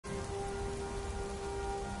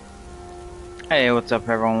Hey, what's up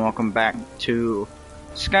everyone? Welcome back to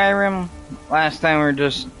Skyrim. Last time we were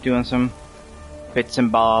just doing some bits and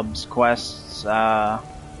bobs quests.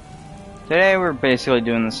 Today we're basically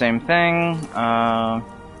doing the same thing.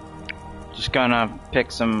 Just gonna pick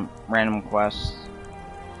some random quests.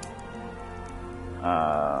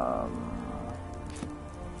 I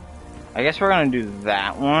guess we're gonna do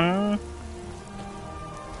that one.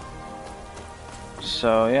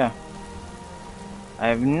 So yeah. I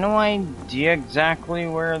have no idea exactly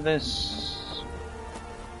where this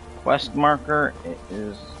quest marker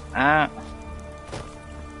is at.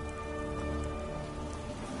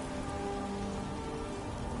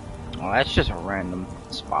 Well, that's just a random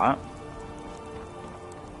spot.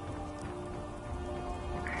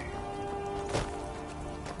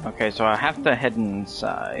 Okay, so I have to head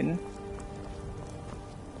inside.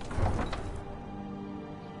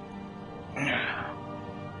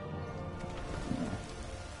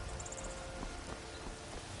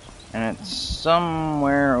 And it's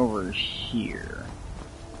somewhere over here.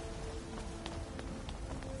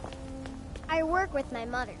 I work with my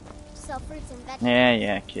mother. Sell fruits and vegetables.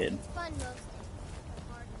 Yeah, kid. It's fun mostly.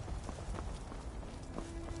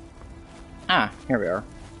 Ah, here we are.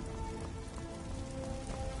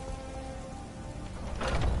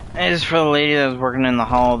 It is for the lady that was working in the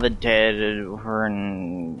Hall of the Dead over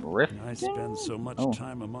in Rift. I spend so much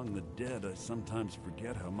time among the dead, I sometimes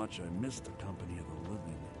forget how much I miss the company of the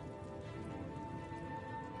living.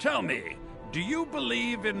 Tell me, do you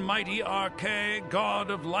believe in mighty Arche, god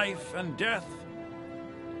of life and death?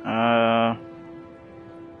 Man.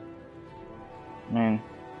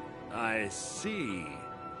 I see.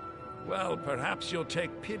 Well, perhaps you'll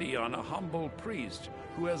take pity on a humble priest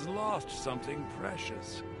who has lost something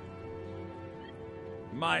precious.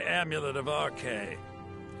 My amulet of Arche.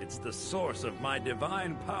 It's the source of my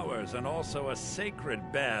divine powers and also a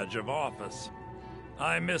sacred badge of office.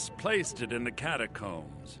 I misplaced it in the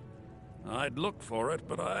catacombs. I'd look for it,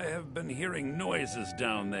 but I have been hearing noises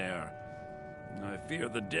down there. I fear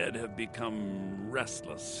the dead have become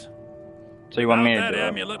restless. So you want me to Without do that it?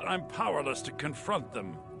 amulet, I'm powerless to confront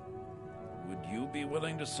them. Would you be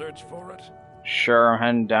willing to search for it? Sure, I'm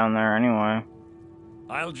heading down there anyway.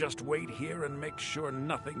 I'll just wait here and make sure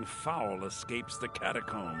nothing foul escapes the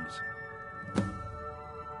catacombs.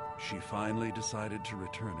 She finally decided to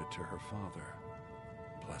return it to her father.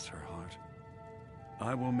 Bless her heart.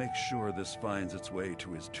 I will make sure this finds its way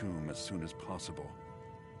to his tomb as soon as possible.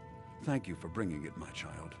 Thank you for bringing it, my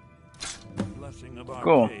child. The blessing of our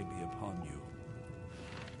Cool. day be upon you.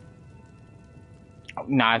 Oh,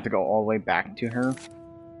 now I have to go all the way back to her.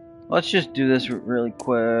 Let's just do this really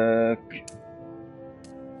quick.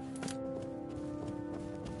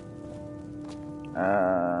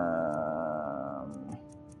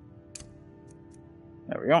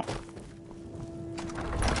 There we go.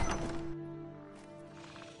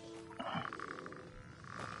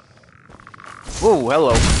 Whoa,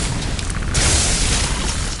 hello.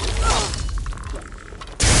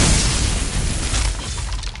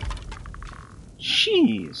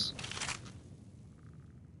 Jeez.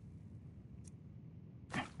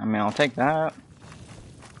 I mean, I'll take that.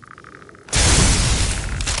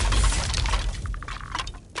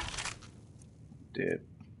 Dude.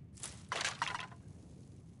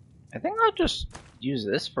 I think I'll just use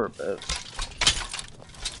this for a bit.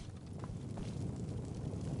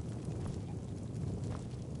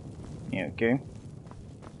 Yeah, okay.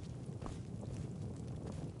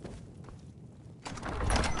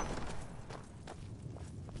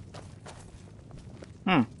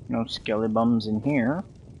 No skelly bums in here.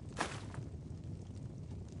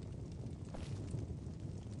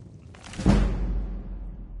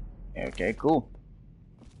 Okay, cool.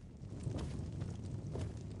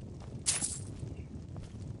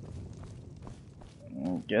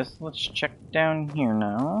 I guess let's check down here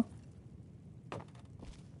now.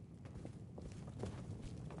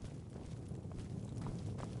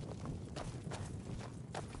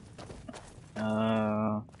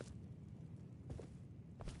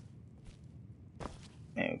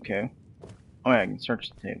 Okay. Oh yeah, I can search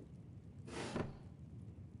the tape.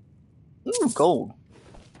 Ooh, gold.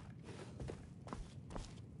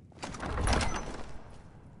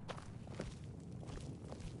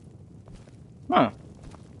 Huh.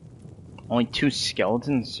 Only 2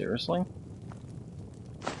 skeletons? Seriously?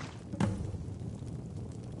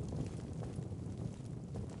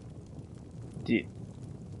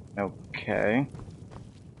 Okay.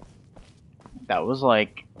 That was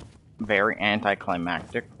like very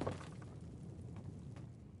anticlimactic.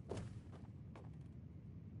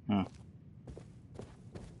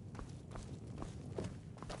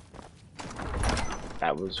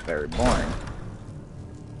 That was very boring.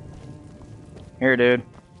 Here, dude.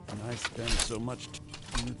 And I spend so much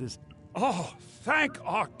time with this. Oh, thank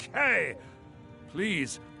RK!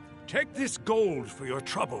 Please, take this gold for your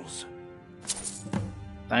troubles.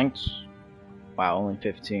 Thanks. Wow, only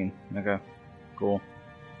 15. Okay, cool.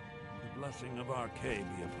 The blessing of RK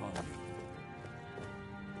be upon you.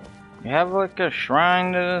 You have like a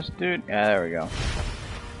shrine to this dude? Yeah, there we go.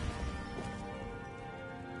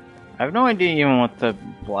 I have no idea even what the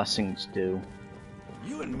blessings do.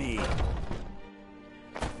 You and me.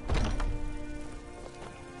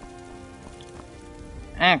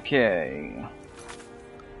 Okay.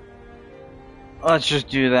 Let's just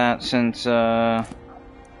do that since we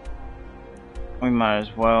might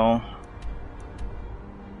as well.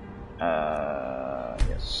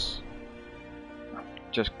 Yes.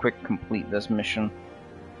 Just quick complete this mission.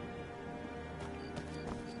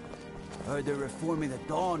 Heard they're reforming the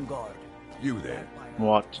Dawn Guard. You there.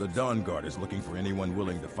 What? The Dawn Guard is looking for anyone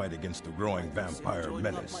willing to fight against the growing vampire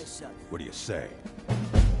menace. What do you say?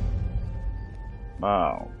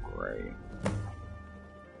 Oh, great.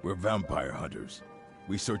 We're vampire hunters.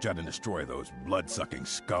 We search out and destroy those blood-sucking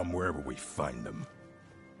scum wherever we find them.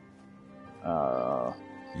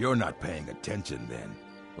 You're not paying attention then,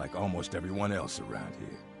 like almost everyone else around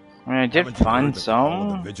here. I mean, I did Haven't you find heard that all of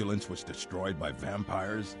some. the vigilance was destroyed by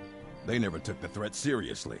vampires? They never took the threat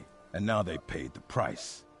seriously, and now they paid the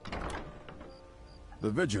price.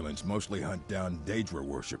 The vigilance mostly hunt down Daedra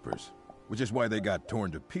worshippers, which is why they got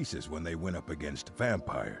torn to pieces when they went up against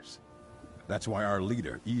vampires. That's why our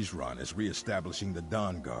leader, Isran, is re-establishing the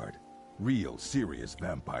Dawn Guard. Real, serious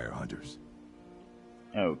vampire hunters.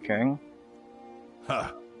 Okay.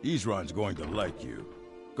 Ha! Isran's going to like you.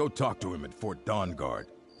 Go talk to him at Fort Dawn Guard,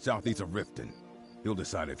 southeast of Riften. He'll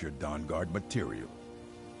decide if you're Dawn Guard material.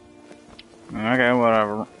 Okay,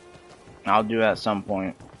 whatever. I'll do that at some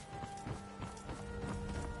point.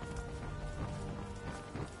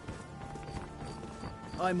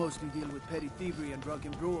 I mostly deal with petty thievery and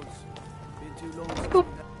drunken brawls. Been too long since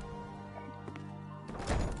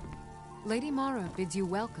Lady Mara bids you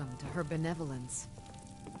welcome to her benevolence.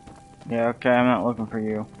 Yeah, okay, I'm not looking for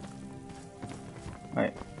you.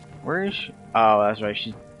 Wait, where is she? Oh, that's right,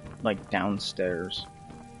 she's like downstairs.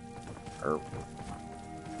 Or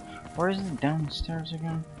where is it downstairs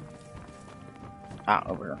again? Ah,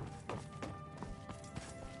 over here.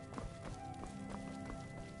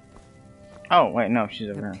 Oh, wait, no, she's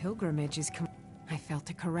over The here. pilgrimage is I felt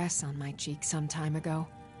a caress on my cheek some time ago.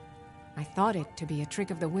 I thought it to be a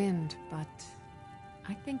trick of the wind, but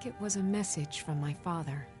I think it was a message from my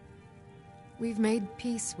father. We've made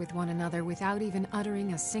peace with one another without even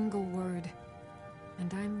uttering a single word.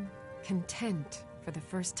 And I'm content for the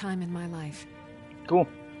first time in my life. Cool.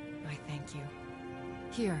 I thank you.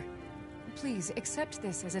 Here, please accept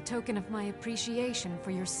this as a token of my appreciation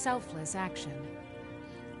for your selfless action.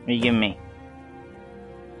 What are you giving me?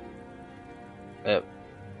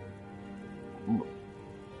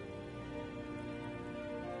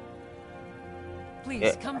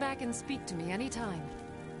 Please come back and speak to me anytime.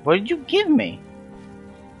 What did you give me?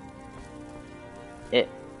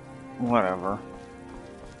 Whatever.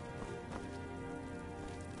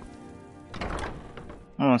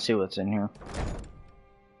 I want to see what's in here.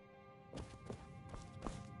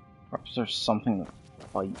 Perhaps there's something to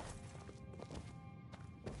fight.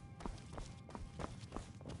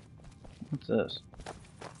 What's this?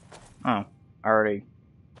 Oh, I already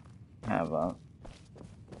have that.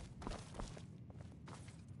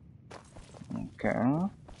 Okay.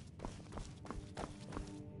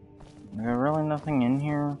 Is there really nothing in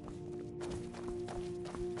here?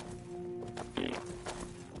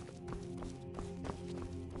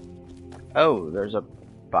 Oh, there's a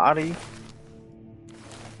body?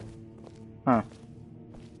 Huh.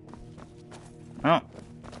 Oh.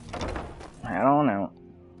 I don't know.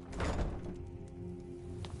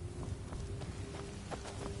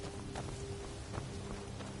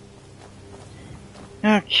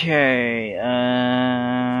 Okay,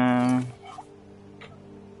 I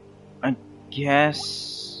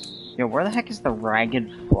guess... Yo, where the heck is the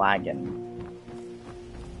ragged flagon?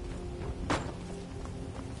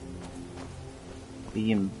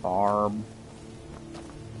 Bee and Barb.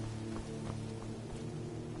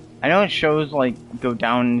 I know it shows, like, go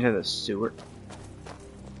down into the sewer.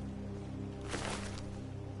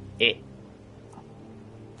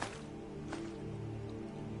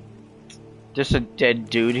 Just a dead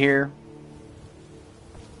dude here.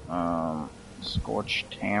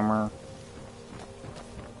 Scorched hammer.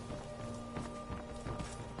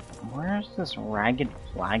 Where's this ragged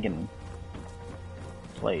flagon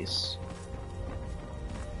place?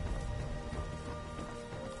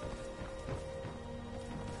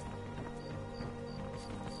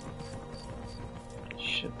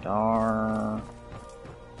 Star.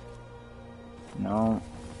 No.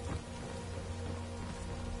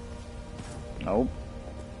 Nope.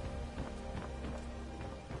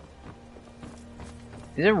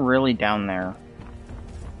 Is it really down there?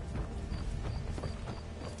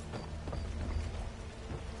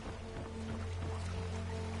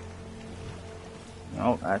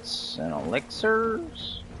 No, that's an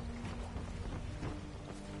elixirs.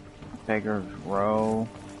 Beggar's Row.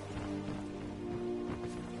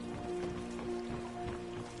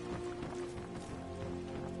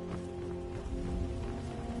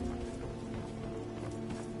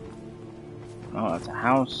 Oh, that's a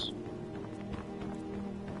house.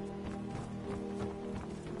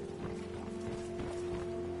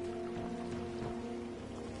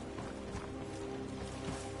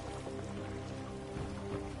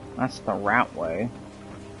 That's the rat way.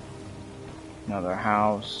 Another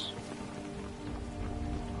house.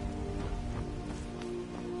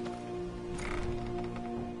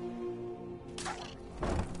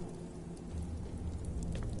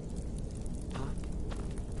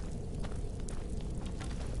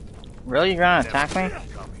 Really? You're gonna attack me?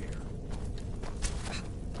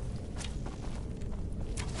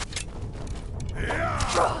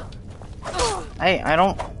 Hey, I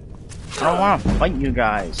don't want to fight you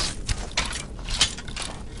guys.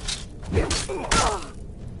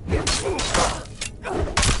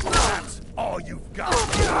 That's all you've got.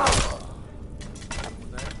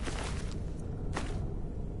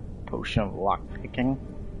 Potion of lockpicking.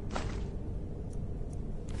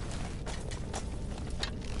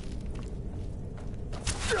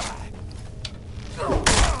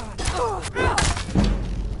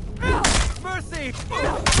 Mercy!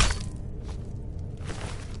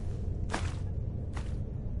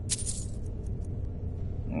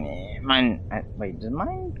 Wait, does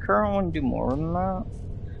mine current one do more than that?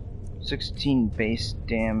 16 base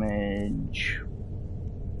damage.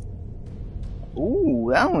 Ooh,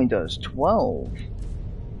 that only does 12.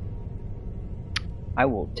 I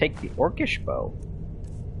will take the Orcish bow.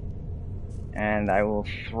 And I will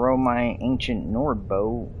throw my ancient Nord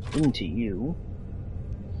bow into you.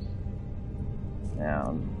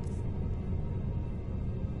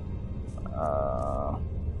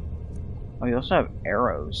 Oh, you also have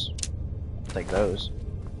arrows. I'll take those.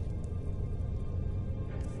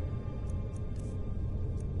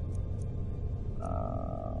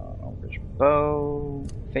 Orcish bow,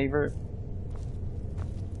 favorite.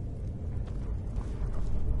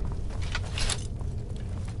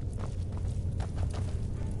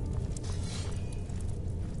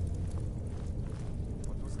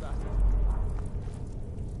 What was that?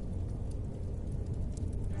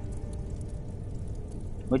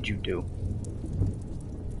 What'd you do?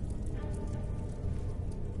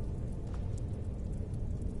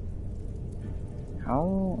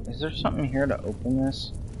 How? Is there something here to open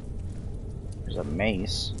this? There's a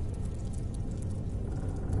mace.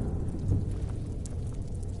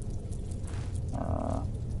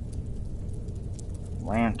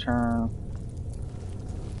 Lantern.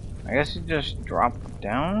 I guess you just drop it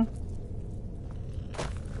down?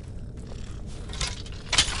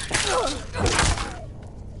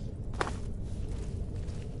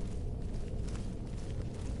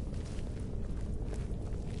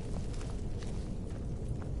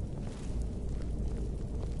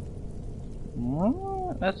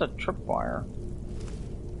 What? That's a tripwire.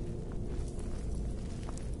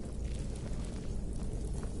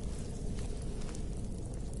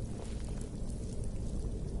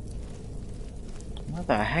 What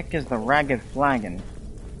the heck is the ragged flagon?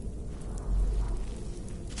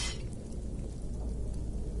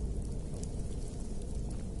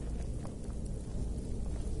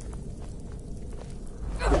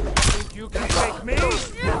 Think you can take me?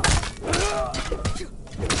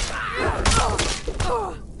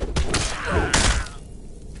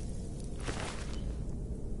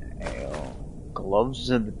 Gloves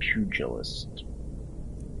of the pugilist.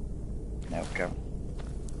 Okay.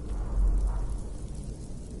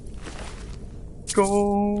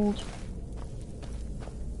 Gold.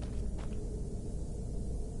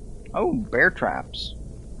 Oh, bear traps.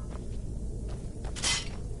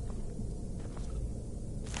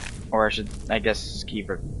 Or I guess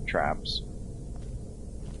skeever traps.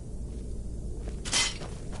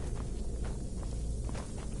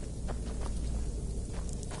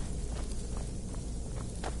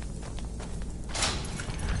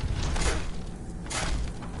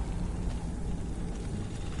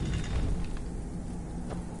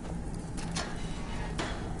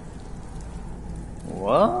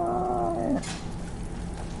 What?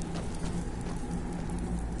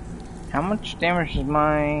 How much damage does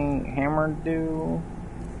my hammer do?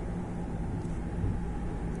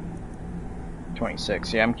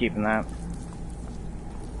 26. Yeah, I'm keeping that.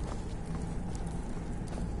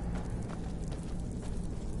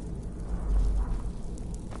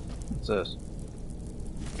 What's this?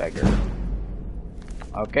 Beggar.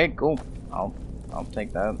 Okay, cool. I'll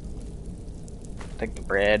take that. Take the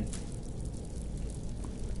bread.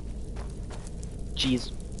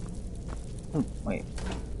 Cheese. Wait.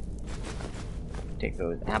 Take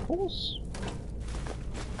those apples.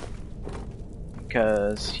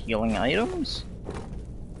 Because healing items?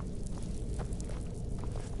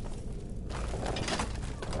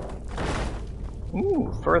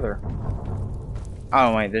 Ooh, further.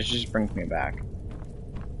 Oh wait, this just brings me back.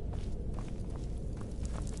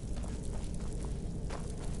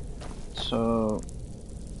 So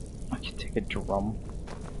I can take a drum.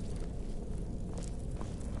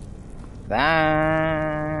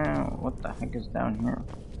 That what the heck is down here?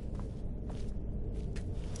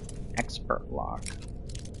 Expert lock.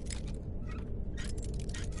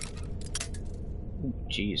 Ooh,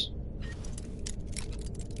 jeez.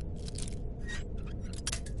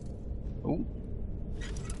 Ooh.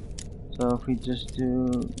 So if we just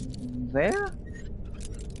do there?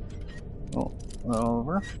 Oh,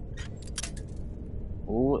 over.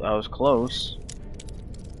 Ooh, that was close.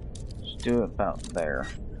 Let's do it about there.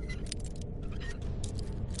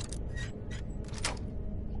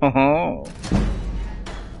 Oh.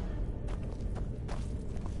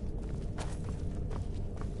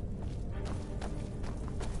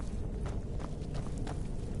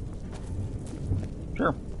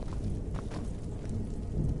 Sure.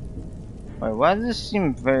 Wait, why does this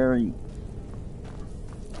seem very...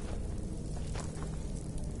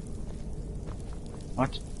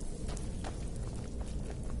 What?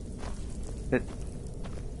 This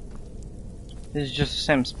is just the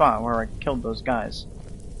same spot where I killed those guys.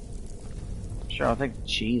 Sure, I'll take the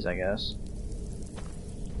cheese, I guess.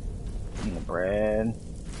 And the bread.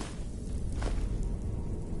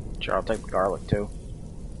 Sure, I'll take the garlic too.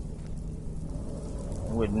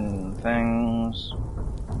 Wooden things.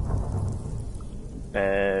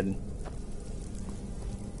 Bed.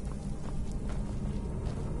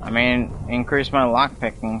 I mean, increase my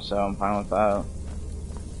lockpicking, so I'm fine with that.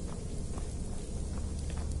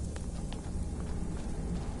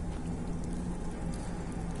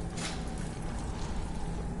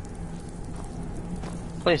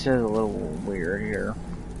 Place is a little weird here.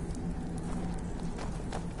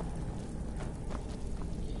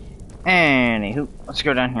 Anywho, let's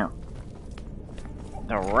go down here.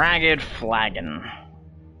 The Ragged Flagon.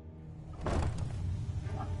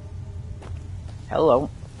 Hello.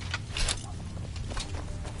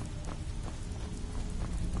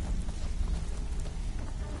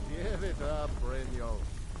 Give it up, Brynjo.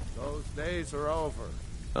 Those days are over.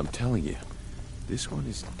 I'm telling you, this one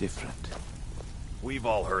is different. We've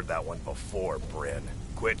all heard that one before, Bryn.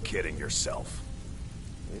 Quit kidding yourself.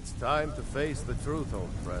 It's time to face the truth,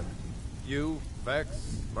 old friend. You,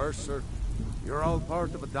 Vex, Mercer, you're all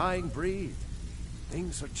part of a dying breed.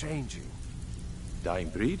 Things are changing. Dying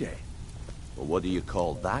breed, eh? Well, what do you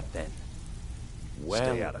call that, then?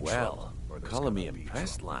 Stay out of Well, trouble, or there's calling me gonna be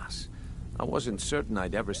impressed, trouble. lass. I wasn't certain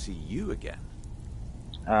I'd ever see you again.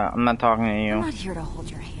 I'm not talking to I'm you. not here to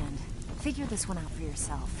hold your hand. Figure this one out for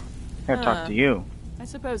yourself. I'm here to talk to you. I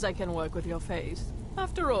suppose I can work with your face.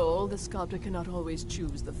 After all, the sculptor cannot always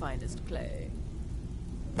choose the finest clay.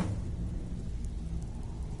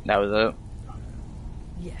 That was it.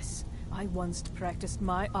 Yes, I once practiced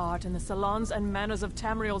my art in the salons and manners of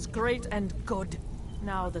Tamriel's great and good.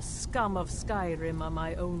 Now the scum of Skyrim are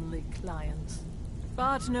my only clients.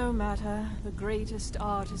 But no matter, the greatest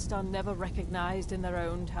artists are never recognized in their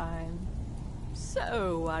own time.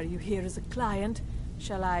 So, are you here as a client?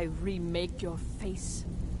 Shall I remake your face?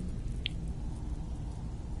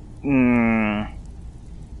 I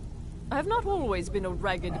have not always been a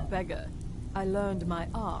ragged beggar. I learned my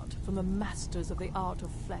art from the masters of the art of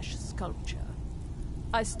flesh sculpture.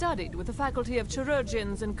 I studied with the faculty of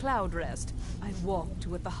chirurgeons and Cloudrest. I walked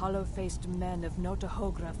with the hollow-faced men of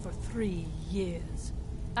Notahogra for 3 years.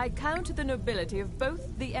 I count the nobility of both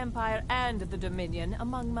the Empire and the Dominion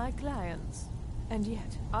among my clients. And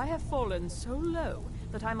yet, I have fallen so low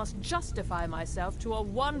that I must justify myself to a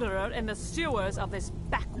wanderer in the sewers of this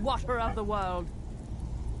backwater of the world.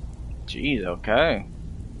 Jeez, okay.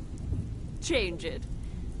 Change it.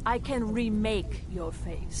 I can remake your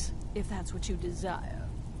face, if that's what you desire.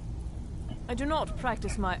 I do not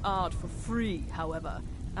practice my art for free, however.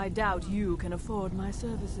 I doubt you can afford my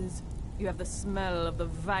services. You have the smell of the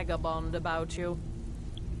vagabond about you.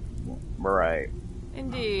 Right.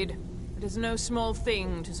 Indeed. It is no small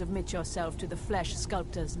thing to submit yourself to the flesh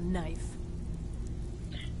sculptor's knife.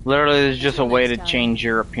 Literally, there's just a way to change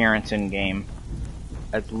your appearance in game.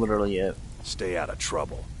 That's literally it. Stay out of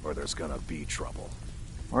trouble, or there's gonna be trouble.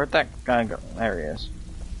 Where'd that guy go? There he is.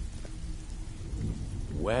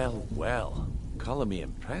 Well, well. Color me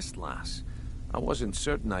impressed, lass. I wasn't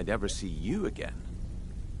certain I'd ever see you again.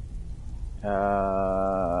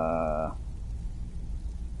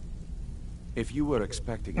 If you were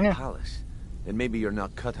expecting a palace, then maybe you're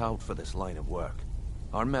not cut out for this line of work.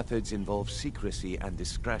 Our methods involve secrecy and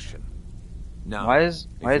discretion. Now, why is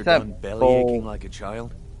done that belly bowl aching like a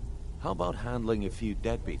child? How about handling a few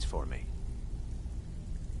deadbeats for me?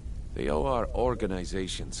 They owe our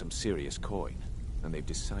organization some serious coin, and they've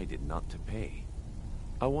decided not to pay.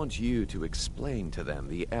 I want you to explain to them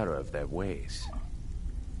the error of their ways.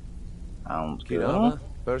 Kirava,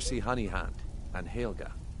 Percy Honeyhand, and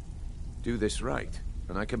Helga. Do this right,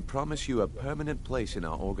 and I can promise you a permanent place in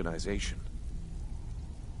our organization.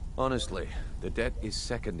 Honestly, the debt is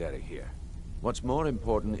secondary here. What's more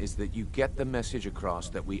important is that you get the message across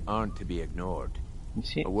that we aren't to be ignored.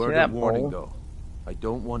 A word of warning, though. I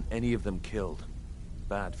don't want any of them killed.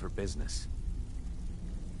 Bad for business.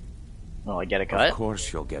 Will I get a cut? Of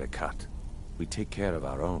course you'll get a cut. We take care of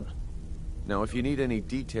our own. Now, if you need any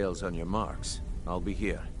details on your marks, I'll be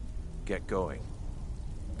here. Get going.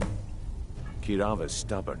 Kirava's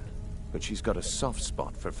stubborn, but she's got a soft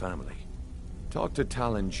spot for family. Talk to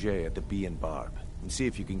Talon Jay at the Bee and Barb, and see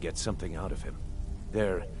if you can get something out of him.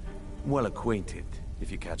 They're well acquainted,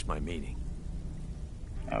 if you catch my meaning.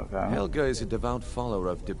 Okay. Helga is a devout follower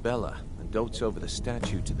of Dibella, and dotes over the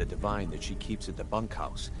statue to the divine that she keeps at the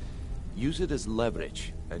bunkhouse. Use it as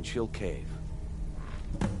leverage, and she'll cave.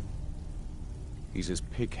 He's as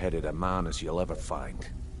pig-headed a man as you'll ever find.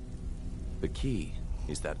 The key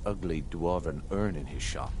is that ugly dwarven urn in his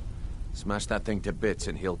shop. Smash that thing to bits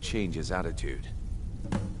and he'll change his attitude.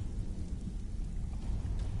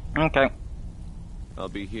 Okay. I'll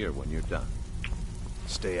be here when you're done.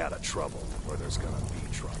 Stay out of trouble, or there's gonna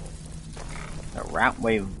be trouble. The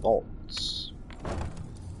Ratway Vaults.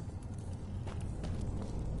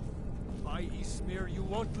 By Eastmere, you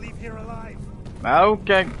won't leave here alive.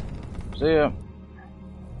 Okay. See ya.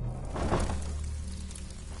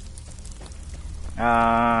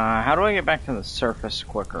 How do I get back to the surface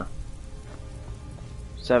quicker?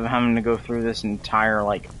 Instead of having to go through this entire,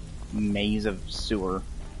 like, maze of sewer.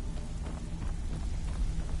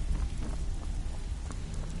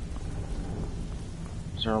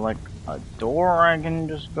 Is there, like, a door I can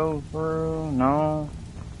just go through? No?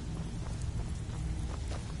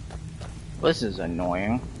 This is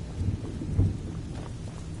annoying.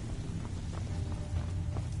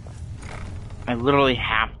 I literally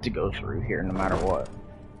have to go through here no matter what.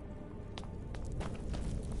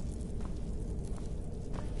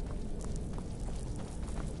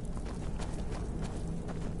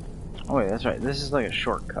 Oh wait, that's right. This is like a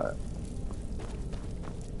shortcut.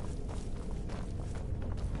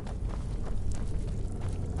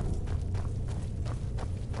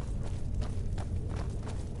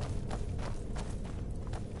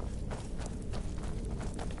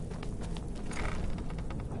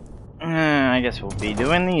 I guess we'll be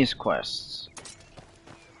doing these quests.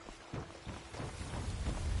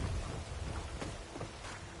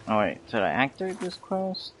 Oh wait, did I activate these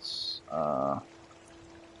quests?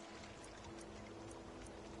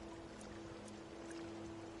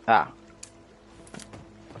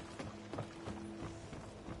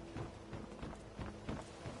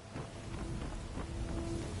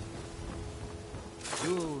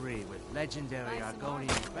 Jewelry with legendary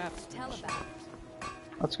Argonian craftsmanship.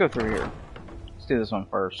 Let's go through here. Let's do this one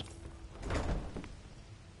first.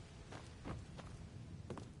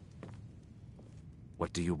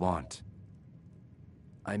 What do you want?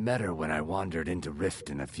 I met her when I wandered into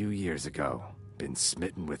Riften a few years ago. Been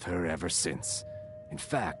smitten with her ever since. In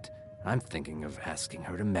fact, I'm thinking of asking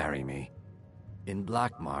her to marry me. In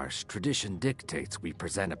Blackmarsh, tradition dictates we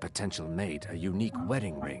present a potential mate a unique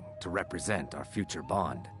wedding ring to represent our future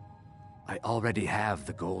bond. I already have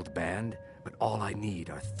the gold band, but all I need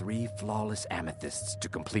are 3 flawless amethysts to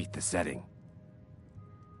complete the setting.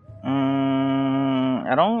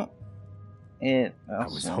 I don't... I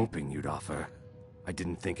was hoping you'd offer. I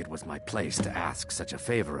didn't think it was my place to ask such a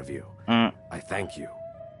favor of you. I thank you.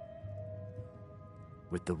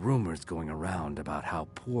 With the rumors going around about how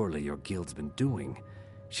poorly your guild's been doing,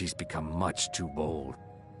 she's become much too bold.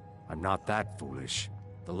 I'm not that foolish.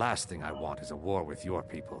 The last thing I want is a war with your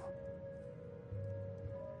people.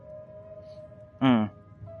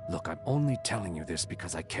 Look, I'm only telling you this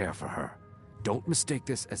because I care for her. Don't mistake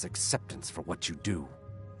this as acceptance for what you do.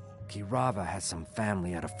 Kirava has some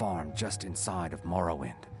family at a farm just inside of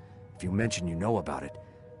Morrowind. If you mention you know about it,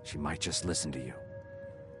 she might just listen to you.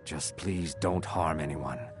 Just please don't harm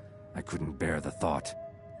anyone. I couldn't bear the thought.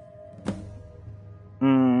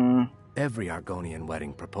 Every Argonian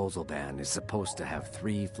wedding proposal band is supposed to have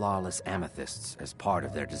 3 flawless amethysts as part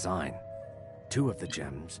of their design. 2 of the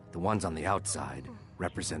gems, the ones on the outside,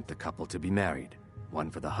 represent the couple to be married.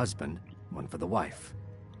 1 for the husband, 1 for the wife.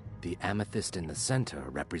 The amethyst in the center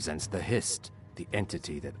represents the Hist, the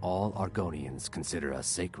entity that all Argonians consider a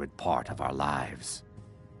sacred part of our lives.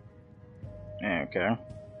 Okay.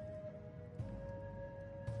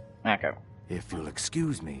 Okay. If you'll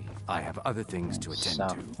excuse me, I have other things to attend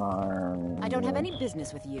to. I don't have any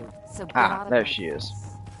business with you, so get out of there my she is.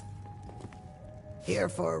 Here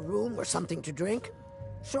for a room or something to drink?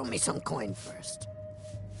 Show me some coin first.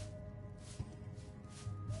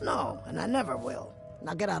 No, and I never will.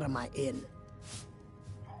 Now get out of my inn.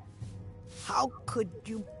 How could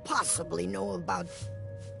you possibly know about...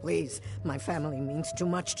 Please, my family means too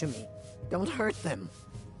much to me. Don't hurt them.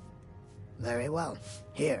 Very well.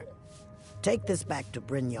 Here. Take this back to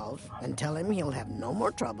Brynjolf and tell him he'll have no more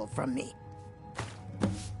trouble from me.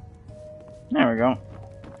 There we go.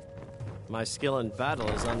 My skill in battle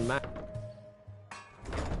is unmatched.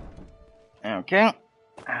 Okay.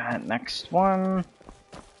 Next one.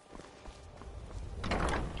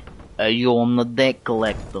 You on the deck,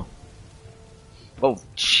 collector. Oh,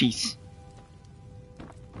 jeez.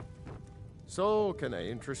 So, can I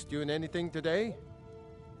interest you in anything today?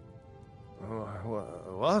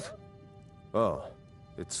 What? Oh,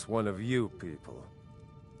 it's one of you people.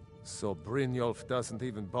 So Brynjolf doesn't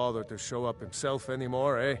even bother to show up himself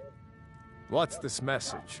anymore, eh? What's this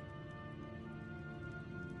message?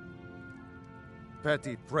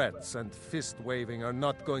 Petty threats and fist-waving are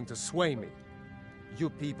not going to sway me. You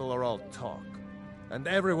people are all talk, and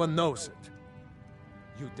everyone knows it.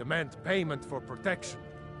 You demand payment for protection,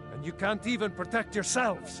 and you can't even protect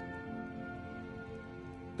yourselves.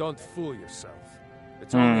 Don't fool yourself.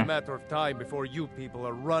 It's only a matter of time before you people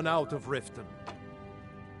are run out of Riften.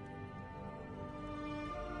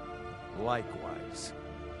 Likewise.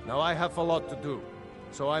 Now I have a lot to do,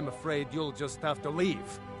 so I'm afraid you'll just have to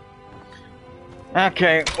leave.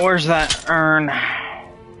 Okay, where's that urn?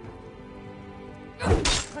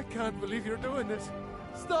 I can't believe you're doing this.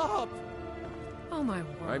 Stop! Oh my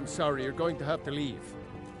word. I'm sorry, you're going to have to leave.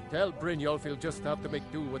 Tell Brynjolf he'll just have to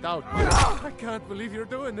make do without me. I can't believe you're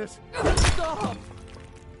doing this. Stop!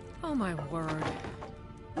 Oh my word.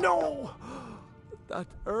 No! That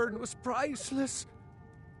urn was priceless.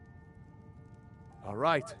 All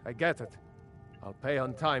right, I get it. I'll pay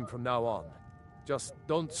on time from now on. Just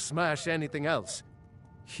don't smash anything else.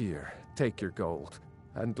 Here, take your gold,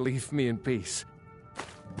 and leave me in peace.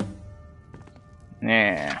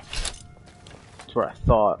 Yeah. That's what I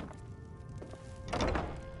thought.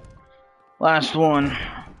 Last one.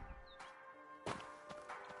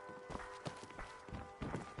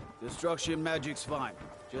 Destruction magic's fine.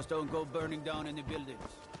 Just don't go burning down any buildings.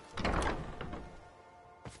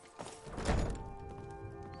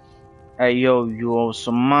 Hey, yo, you owe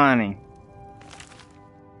some money.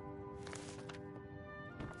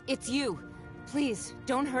 It's you. Please,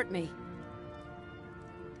 don't hurt me.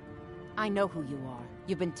 I know who you are.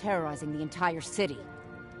 You've been terrorizing the entire city.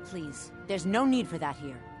 Please, there's no need for that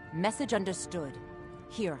here. Message understood.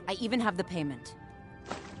 Here, I even have the payment.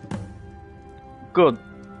 Good.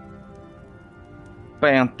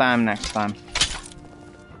 Pay on time next time.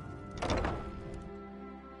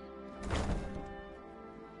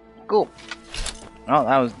 Cool.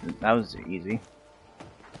 Oh, that was easy.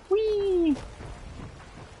 Whee!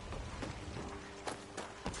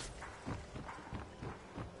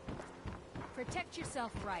 Protect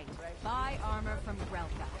yourself right. Buy armor from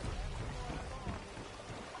Grelka.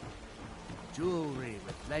 Jewelry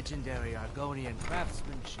with legendary Argonian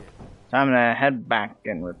craftsmanship. Time to head back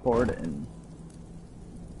and report in.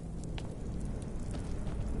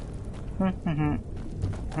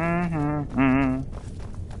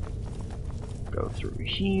 Go through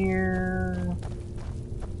here.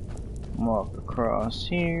 Walk across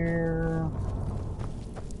here.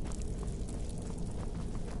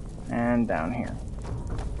 And down here.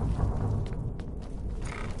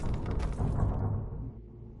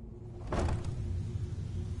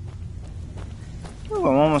 Ooh,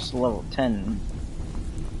 I'm almost level 10.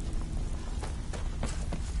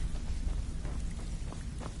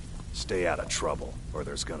 Stay out of trouble, or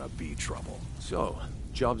there's gonna be trouble. So,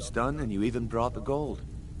 job's done and you even brought the gold.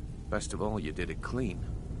 Best of all, you did it clean.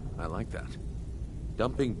 I like that.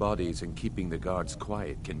 Dumping bodies and keeping the guards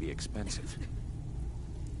quiet can be expensive.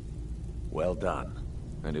 Well done.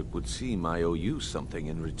 And it would seem I owe you something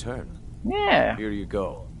in return. Yeah. Here you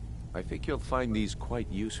go. I think you'll find these quite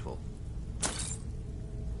useful.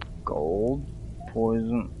 Gold,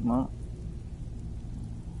 poison, no.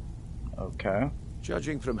 Okay.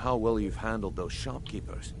 Judging from how well you've handled those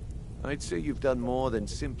shopkeepers, I'd say you've done more than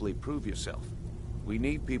simply prove yourself. We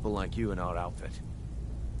need people like you in our outfit.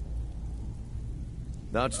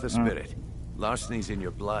 That's the spirit. Larceny's in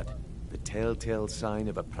your blood. The telltale sign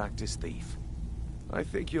of a practiced thief. I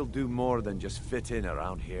think you'll do more than just fit in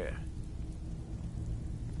around here.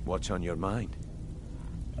 What's on your mind?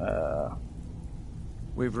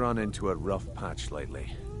 We've run into a rough patch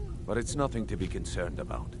lately, but it's nothing to be concerned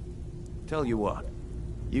about. Tell you what,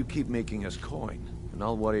 you keep making us coin, and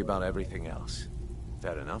I'll worry about everything else.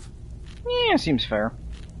 Fair enough? Yeah, seems fair.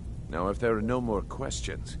 Now, if there are no more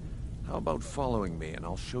questions, how about following me and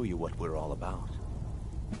I'll show you what we're all about?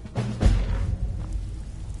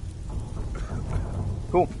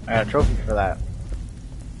 Cool, I got a trophy for that.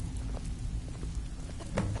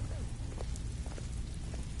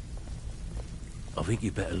 I think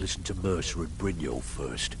you better listen to Mercer and Brynjolf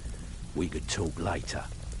first. We could talk later.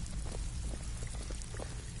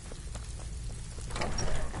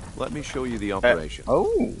 Let me show you the operation.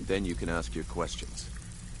 Oh! Then you can ask your questions.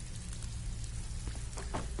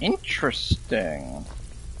 Interesting.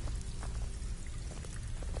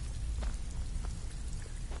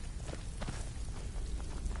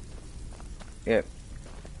 Yep.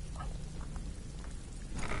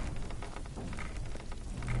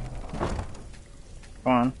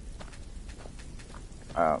 Come on.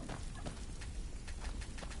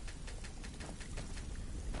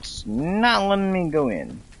 It's not letting me go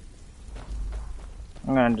in.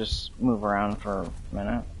 I'm gonna just move around for a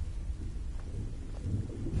minute.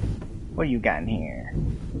 What do you got in here?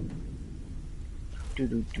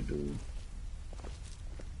 Doo-doo-doo-doo.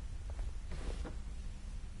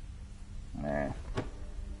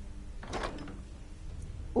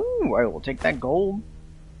 Ooh, I will take that gold.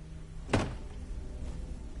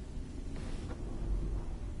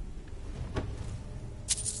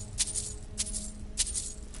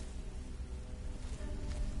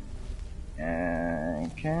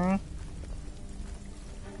 Okay.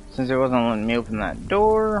 Since it wasn't letting me open that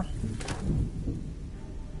door.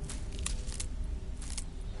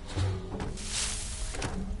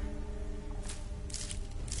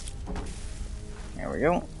 There we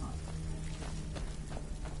go.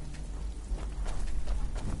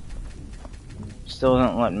 Still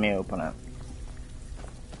isn't letting me open it.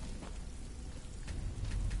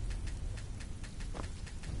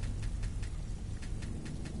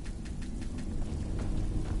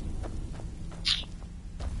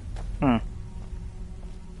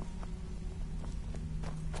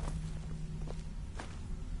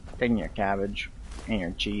 Taking your cabbage and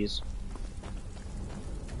your cheese.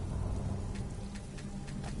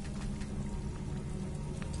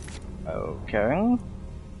 Okay.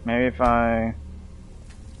 Maybe if I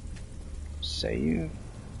save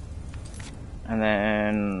and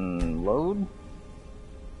then load.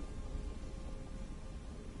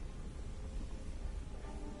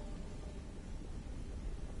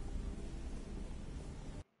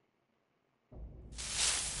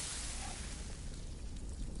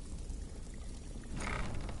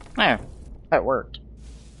 There, that worked.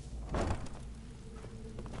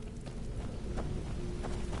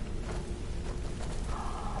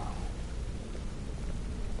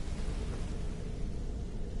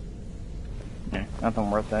 Yeah,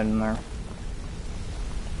 nothing worth that in there.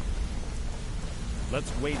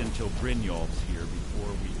 Let's wait until Brynjolf's here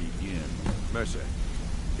before we begin. Mercer,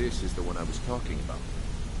 this is the one I was talking about.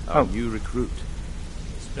 Our new recruit.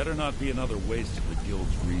 This better not be another waste of the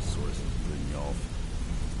guild's resources, Brynjolf.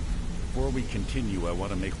 Before we continue, I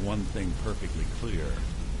want to make one thing perfectly clear.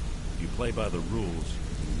 If you play by the rules,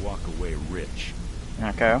 you walk away rich.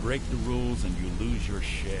 Okay. You break the rules and you lose your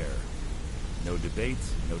share. No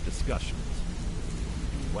debates, no discussions.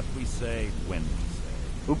 We do what we say, when we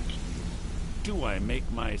say. Oops. Do I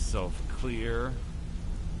make myself clear?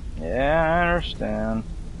 Yeah, I understand.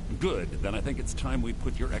 Good. Then I think it's time we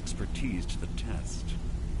put your expertise to the test.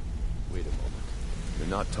 Wait a moment. You're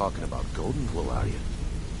not talking about Golden Glow, are you?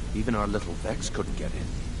 Even our little Vex couldn't get in.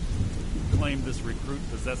 You claim this recruit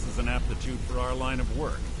possesses an aptitude for our line of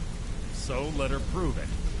work. So let her prove it.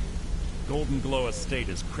 Golden Glow Estate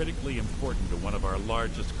is critically important to one of our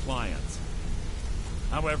largest clients.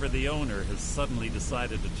 However, the owner has suddenly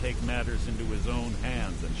decided to take matters into his own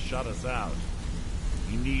hands and shut us out.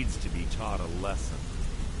 He needs to be taught a lesson.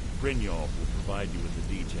 Brynjolf will provide you with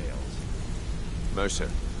the details. Mercer,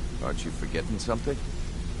 aren't you forgetting something?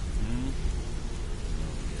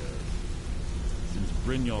 Since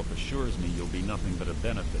Brynjolf assures me you'll be nothing but a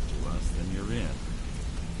benefit to us, then you're in.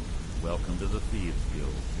 Welcome to the Thieves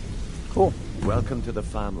Guild. Cool. Welcome to the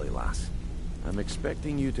family, lass. I'm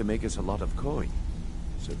expecting you to make us a lot of coin,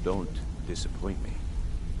 so don't disappoint me.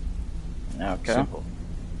 Okay. Simple.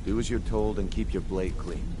 Do as you're told and keep your blade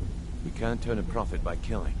clean. You can't turn a profit by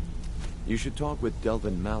killing. You should talk with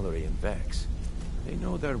Delvin Mallory and Vex. They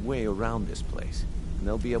know their way around this place, and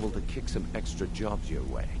they'll be able to kick some extra jobs your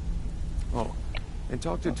way. Oh, and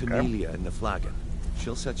talk to Tanelia in the Flagon.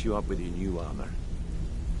 She'll set you up with your new armor.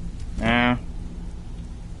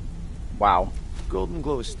 Wow. Golden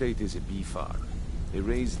Glow Estate is a bee farm. They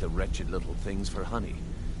raise the wretched little things for honey.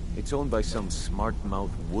 It's owned by some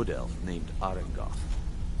smart-mouthed wood elf named Arengoth.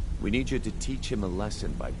 We need you to teach him a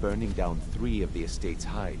lesson by burning down 3 of the estate's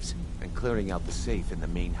hives and clearing out the safe in the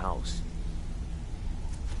main house.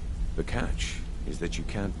 The catch is that you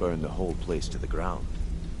can't burn the whole place to the ground.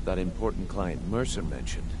 That important client Mercer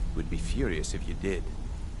mentioned would be furious if you did.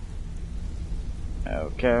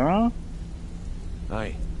 Okay.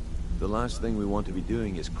 Aye. The last thing we want to be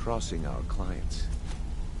doing is crossing our clients.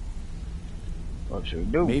 What should we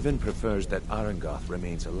do? Maven prefers that Arengoth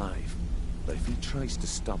remains alive, but if he tries to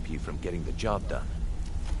stop you from getting the job done,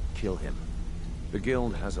 kill him. The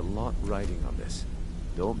guild has a lot riding on this.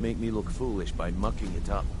 Don't make me look foolish by mucking it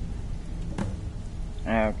up.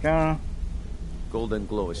 Okay. Golden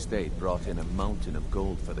Glow Estate brought in a mountain of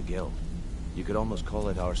gold for the guild. You could almost call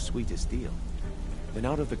it our sweetest deal. Then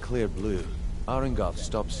out of the clear blue, Arengoth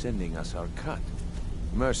stopped sending us our cut.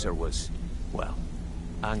 Mercer was, well,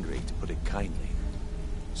 angry to put it kindly.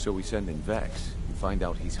 So we send in Vex and find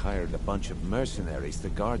out he's hired a bunch of mercenaries to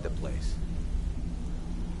guard the place.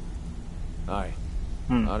 Aye.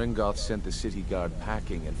 Arengoth sent the city guard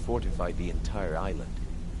packing and fortified the entire island.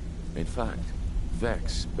 In fact,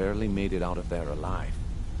 Vex barely made it out of there alive.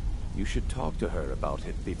 You should talk to her about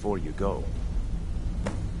it before you go.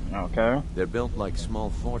 Okay. They're built like small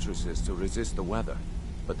fortresses to resist the weather,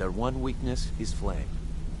 but their one weakness is flame.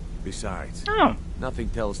 Besides, nothing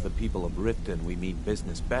tells the people of Riften we mean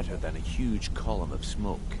business better than a huge column of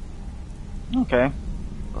smoke. Okay.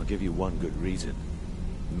 I'll give you one good reason.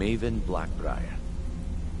 Maven Blackbriar.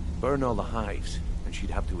 Burn all the hives, and she'd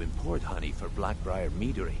have to import honey for Blackbriar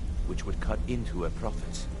meadery, which would cut into her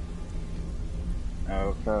profits.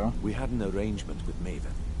 Okay. We had an arrangement with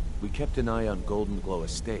Maven. We kept an eye on Golden Glow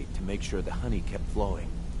Estate to make sure the honey kept flowing.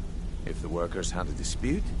 If the workers had a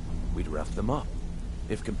dispute, we'd rough them up.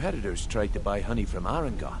 If competitors tried to buy honey from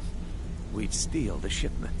Arengoth, we'd steal the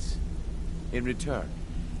shipments. In return,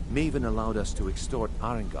 Maven allowed us to extort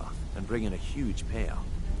Arengoth and bring in a huge payout.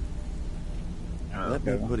 Let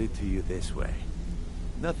me put it to you this way.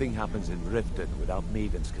 Nothing happens in Riften without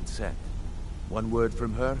Maven's consent. One word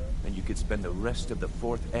from her, and you could spend the rest of the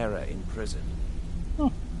 4th era in prison.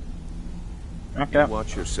 Okay.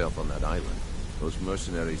 Watch yourself on that island. Those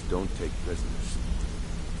mercenaries don't take prisoners.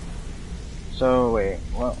 So, wait,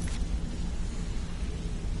 well...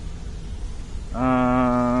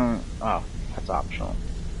 oh, that's optional.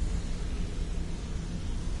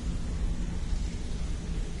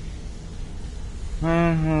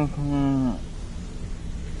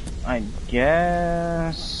 I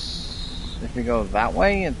guess... if we go that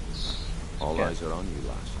way, it's... All eyes are on you,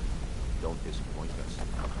 lass. Don't disappoint us.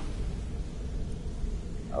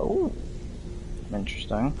 Oh,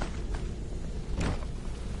 interesting.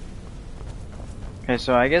 Okay,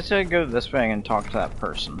 so I guess I go this way and talk to that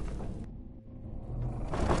person.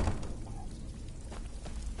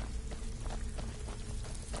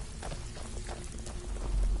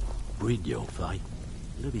 Brynjolf, eh?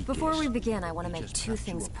 Before we begin, I want to make 2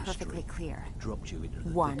 things perfectly clear.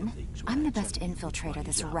 1, I'm the best infiltrator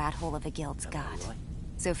this rat hole of a guild's got.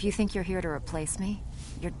 So if you think you're here to replace me,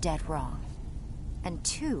 you're dead wrong. And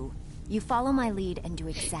 2, you follow my lead and do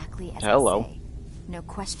exactly as I say. No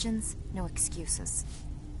questions, no excuses.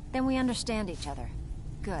 Then we understand each other.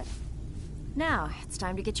 Good. Now, it's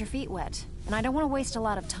time to get your feet wet. And I don't want to waste a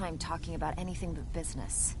lot of time talking about anything but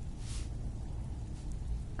business.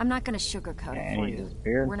 I'm not gonna sugarcoat it for you.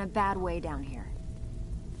 We're in a bad way down here.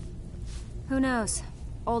 Who knows?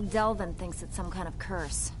 Old Delvin thinks it's some kind of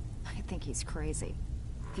curse. I think he's crazy.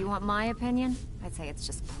 If you want my opinion, I'd say it's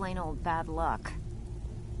just plain old bad luck.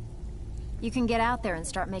 You can get out there and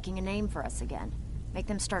start making a name for us again. Make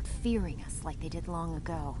them start fearing us like they did long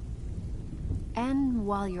ago. And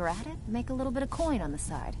while you're at it, make a little bit of coin on the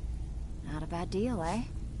side. Not a bad deal, eh?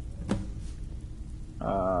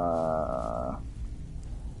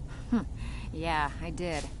 Yeah, I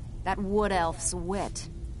did. That wood elf's wit.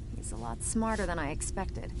 He's a lot smarter than I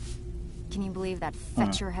expected. Can you believe that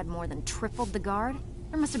Fetcher had more than tripled the guard?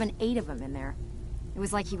 There must have been 8 of them in there. It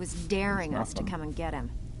was like he was daring us to come and get him.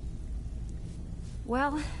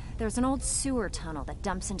 Well, There's an old sewer tunnel that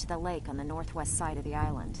dumps into the lake on the northwest side of the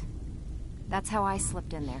island. That's how I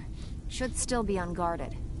slipped in there. Should still be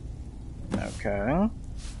unguarded. Okay.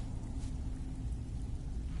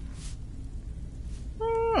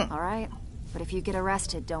 Alright, but if you get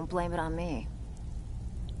arrested, don't blame it on me.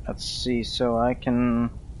 Let's see, so I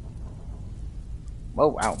can... Oh,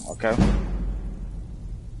 wow, okay.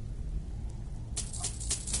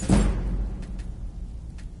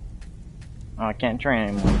 Oh, I can't train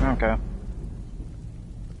anymore, okay.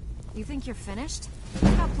 You think you're finished?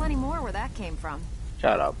 I've got plenty more where that came from.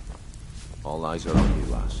 Shut up. All eyes are on you,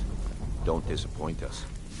 lass. Don't disappoint us.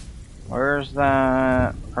 Where's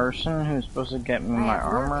that person who's supposed to get me my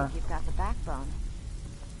armor? You've got the backbone.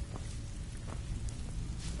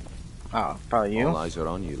 Oh, probably you. All eyes are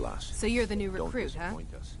on you, lass. So you're the new recruit, huh?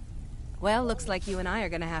 Us. Well, looks like you and I are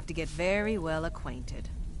gonna have to get very well acquainted.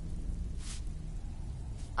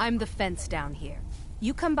 I'm the fence down here.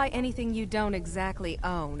 You come by anything you don't exactly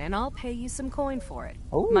own, and I'll pay you some coin for it.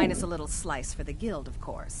 Ooh. Minus a little slice for the guild, of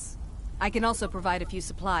course. I can also provide a few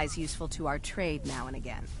supplies useful to our trade now and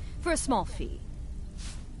again, for a small fee.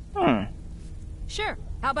 Sure.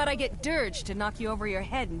 How about I get Dirge to knock you over your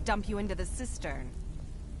head and dump you into the cistern?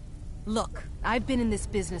 Look, I've been in this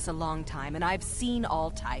business a long time, and I've seen all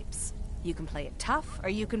types. You can play it tough, or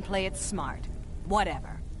you can play it smart.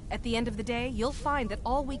 Whatever. At the end of the day, you'll find that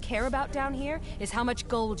all we care about down here is how much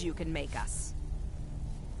gold you can make us.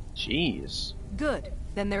 Jeez. Good.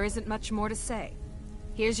 Then there isn't much more to say.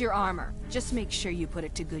 Here's your armor. Just make sure you put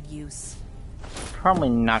it to good use. Probably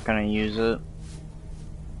not gonna use it.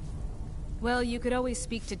 Well, you could always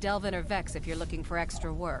speak to Delvin or Vex if you're looking for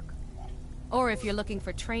extra work. Or if you're looking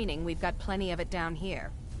for training, we've got plenty of it down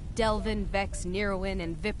here. Delvin, Vex, Neruin,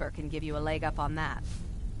 and Viper can give you a leg up on that.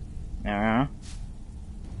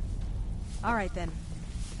 Alright then.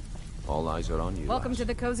 All eyes are on you, Welcome lass. to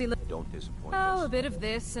the cozy Don't disappoint us. Oh, a bit of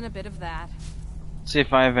this and a bit of that. Let's see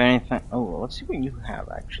if I have anything. Oh, let's see what you have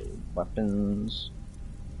actually. Weapons.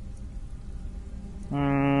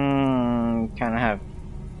 Kind of have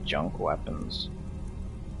junk weapons.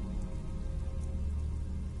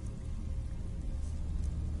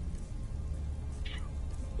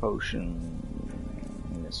 Potion.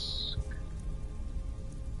 Misc.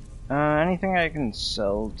 Anything I can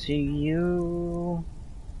sell to you?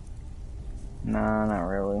 Nah, not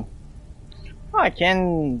really. Oh, I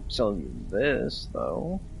can sell you this,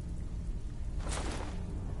 though.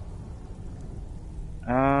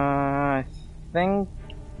 I think...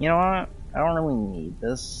 You know what? I don't really need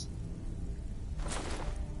this.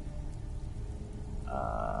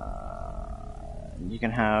 You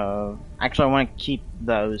can have... Actually, I want to keep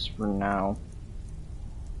those for now.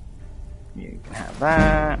 You can have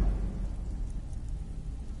that.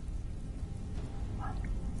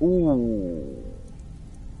 Ooh.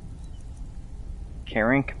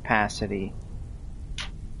 Carrying capacity.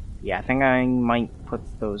 Yeah, I think I might put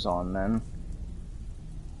those on then.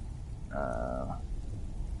 I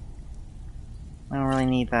don't really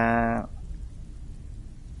need that.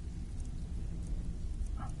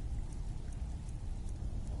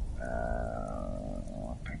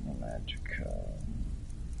 Magicka.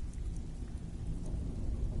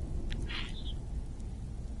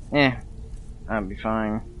 That'd be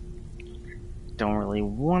fine. Don't really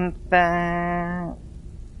want that.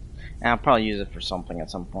 I'll probably use it for something at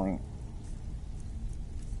some point.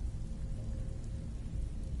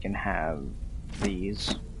 You can have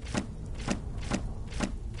these.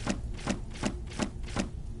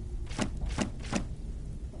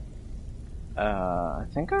 I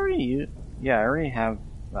think I already used. Yeah, I already have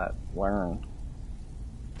that learned.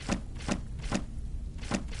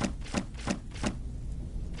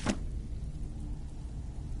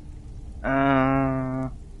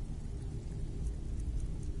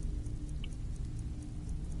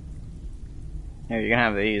 Here, you can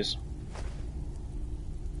have these.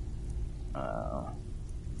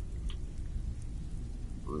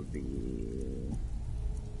 Ruby.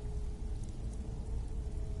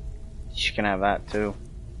 You can have that too.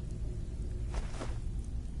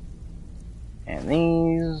 And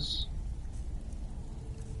these.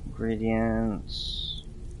 Ingredients.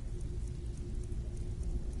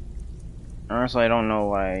 Honestly, I don't know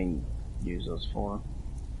what I use those for.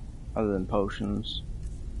 Other than potions.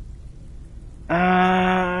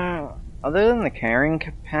 Other than the carrying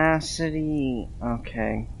capacity,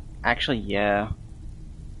 okay. Actually, yeah.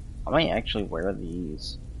 I might actually wear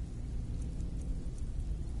these.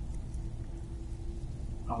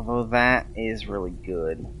 Although that is really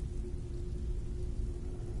good.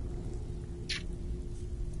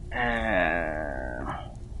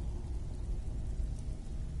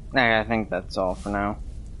 I think that's all for now.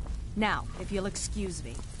 Now, if you'll excuse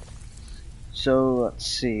me. So, let's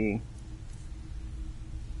see.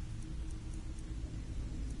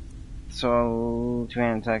 So,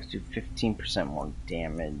 2-hand attacks do 15% more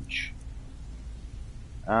damage.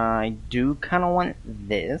 I do kind of want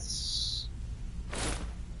this.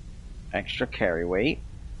 Extra carry weight.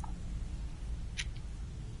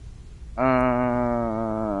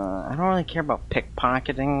 I don't really care about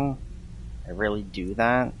pickpocketing. I really do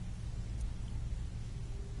that.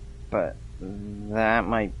 But that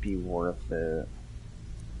might be worth it.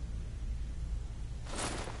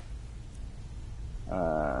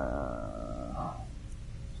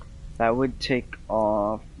 That would take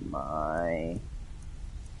off my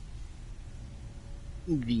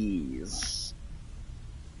these.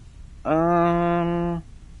 And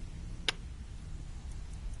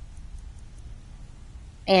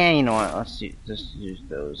you know what? Let's just use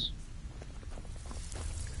those.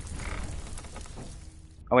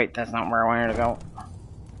 Oh wait, that's not where I wanted to go.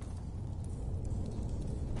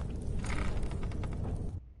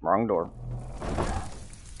 Wrong door.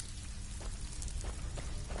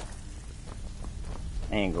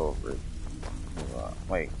 And go over.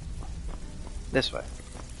 Wait. This way.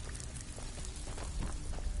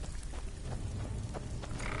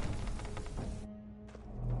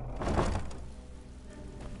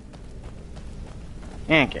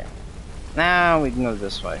 Okay. Now we can go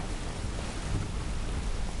this way.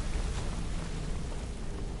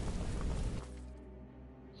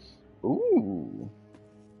 Ooh.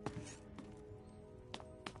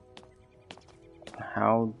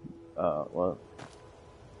 How, what?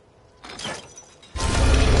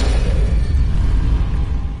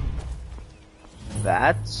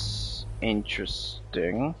 That's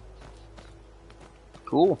interesting.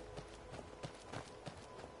 Cool.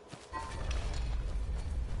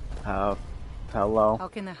 Hello. How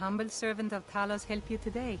can a humble servant of Talos help you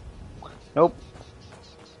today? Nope.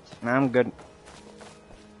 I'm good.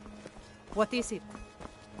 What is it?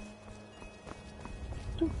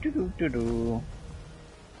 Do.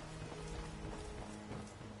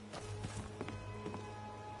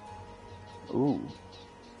 Ooh.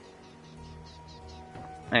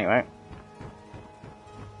 Anyway.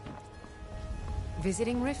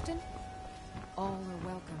 Visiting Riften? All are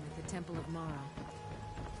welcome at the Temple of Mara.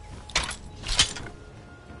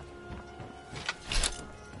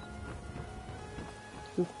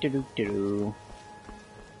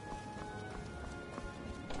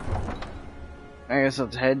 I guess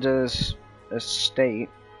let's head to this estate.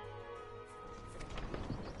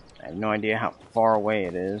 I have no idea how far away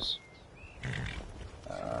it is.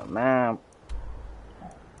 Map.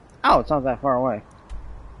 Oh, it's not that far away.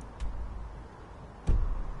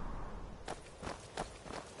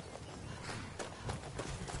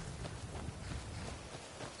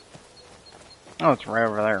 Oh, it's right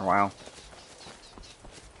over there. Wow.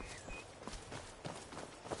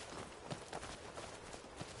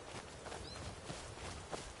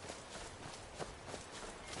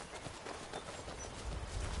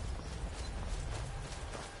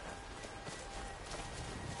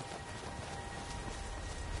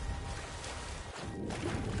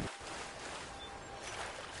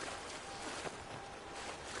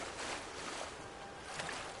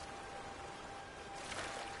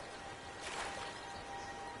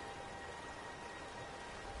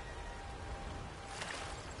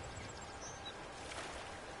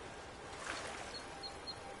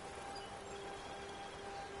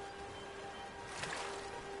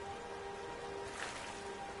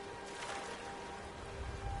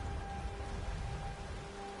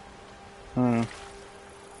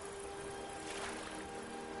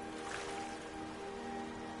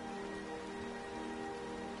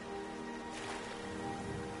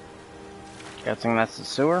 Guessing that's the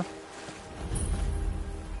sewer.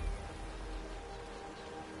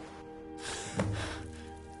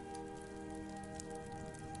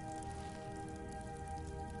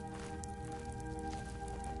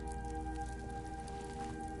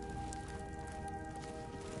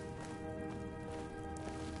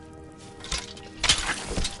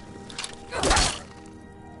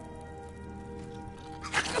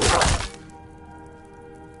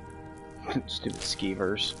 Stupid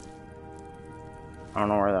skeevers. I don't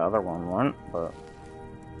know where the other one went, but...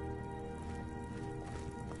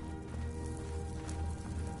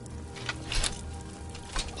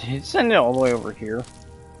 Did he send it all the way over here?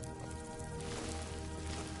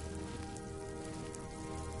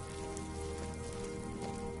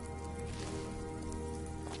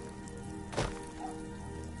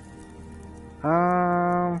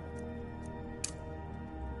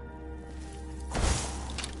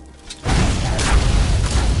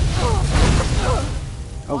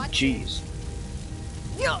 Oh, jeez.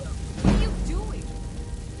 What are you doing?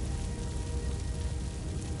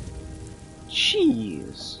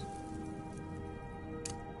 Jeez.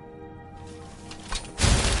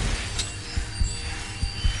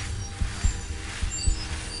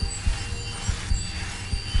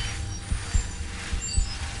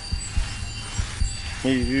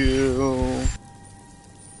 Ew.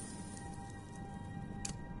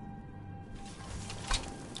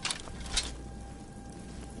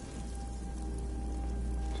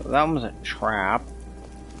 So that was a trap.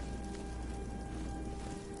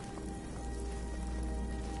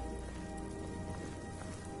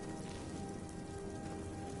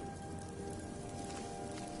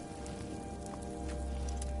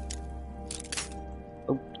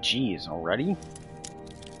 Oh, geez, already?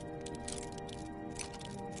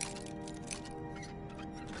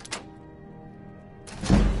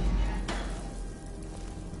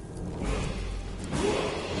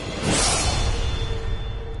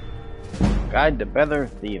 Guide to better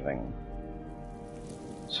thieving.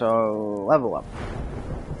 So, level up.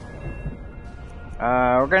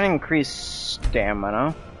 We're gonna increase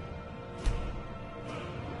stamina.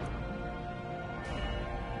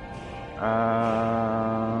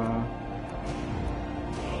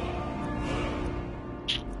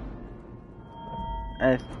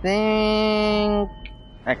 I think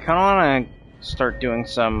I kind of want to start doing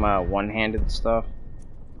some one-handed stuff.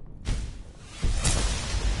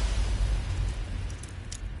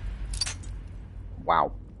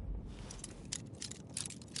 Wow.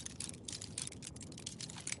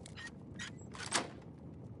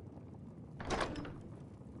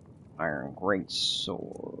 Iron great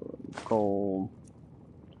sword, gold.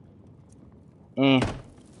 Wine,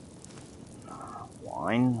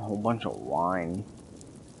 a whole bunch of wine.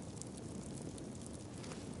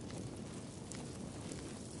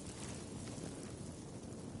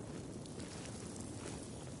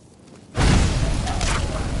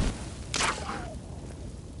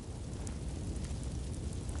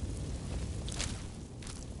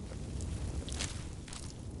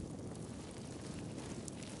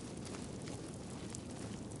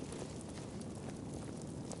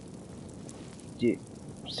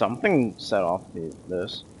 Something set off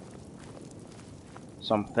this.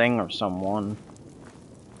 Something or someone.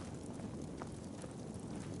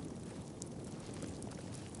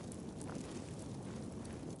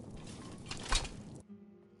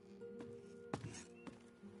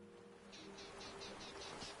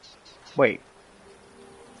 Wait.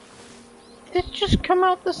 Did it just come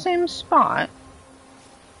out the same spot?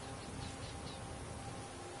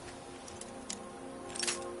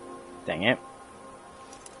 Dang it.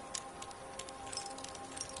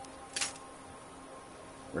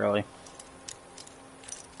 Really?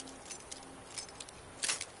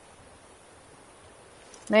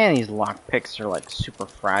 Man, these lockpicks are like super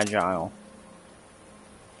fragile.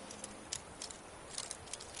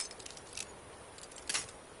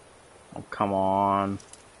 Oh, come on.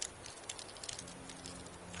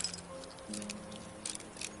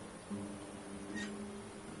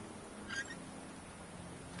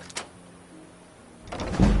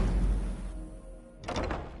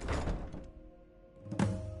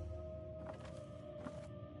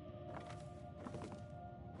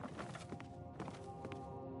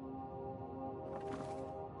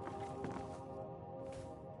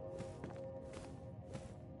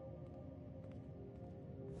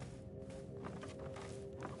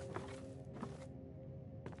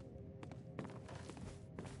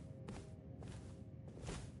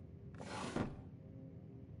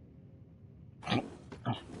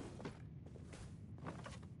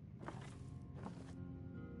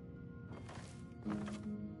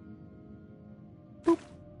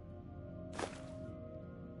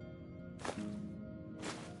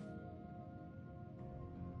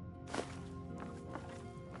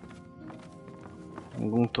 I'm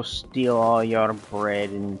going to steal all your bread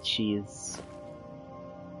and cheese.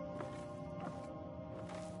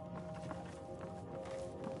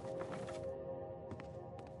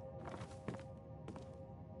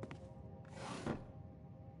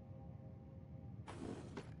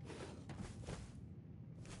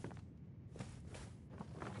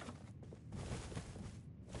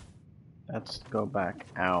 Let's go back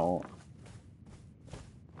out.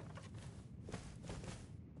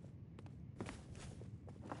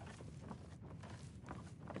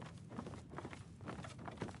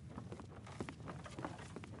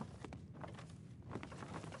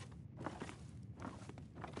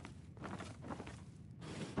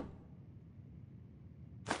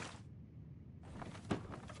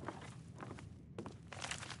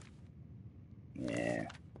 Yeah.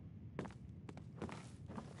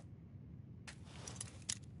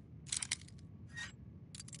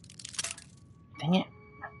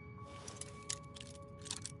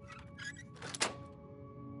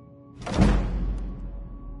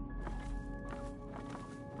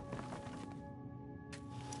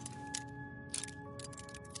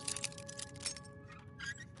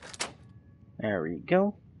 There we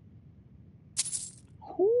go.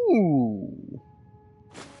 Ooh.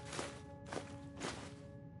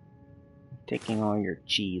 Taking all your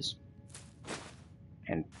cheese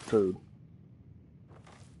and food.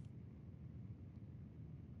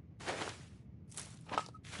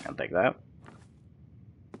 I'll take that.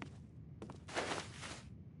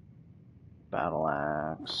 Battle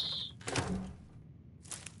axe.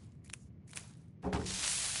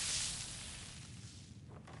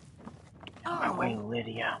 On my way,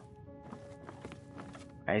 Lydia.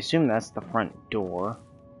 I assume that's the front door.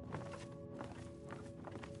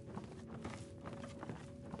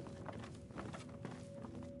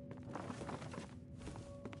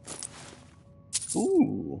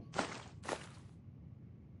 Ooh.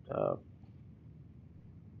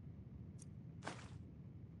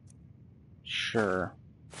 Sure.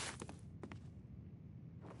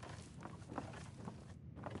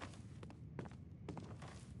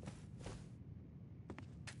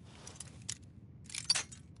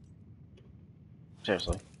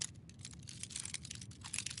 Seriously.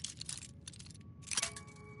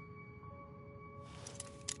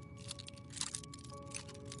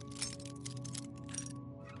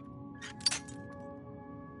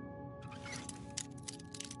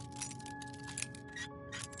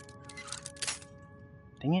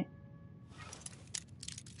 Dang it.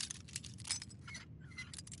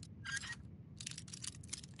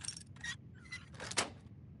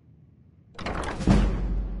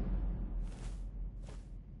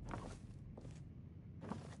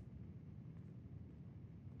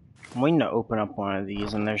 I'm waiting to open up one of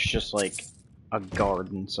these and there's just like a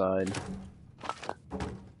guard inside.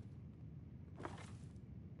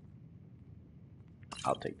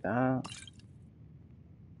 I'll take that.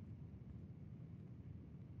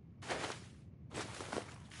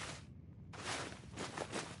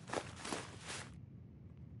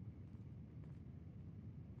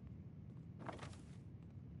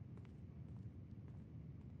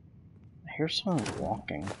 I hear someone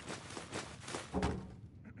walking.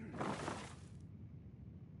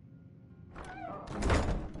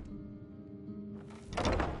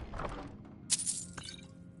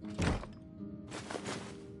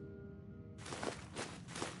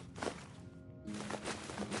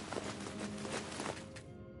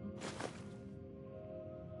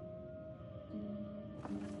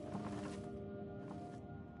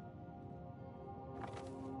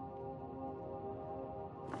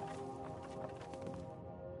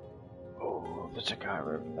 There's a guy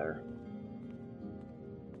over there.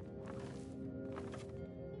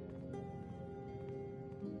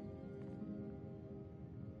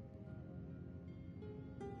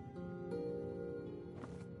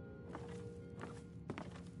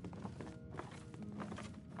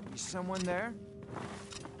 Is someone there?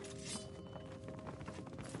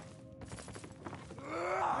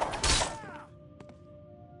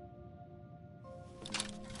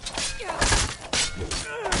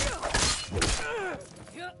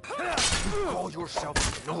 Call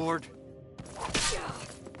yourself ignored.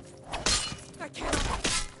 I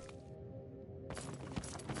can't.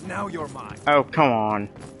 Now you're mine. Oh, come on.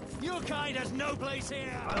 Your kind has no place here.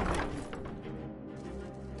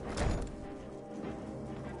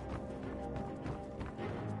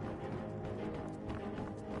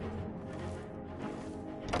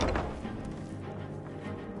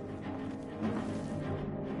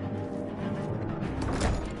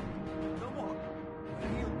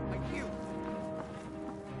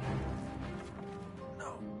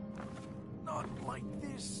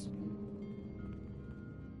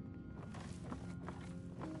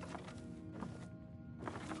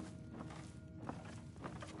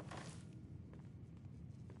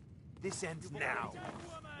 This ends now.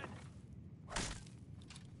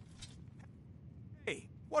 Hey,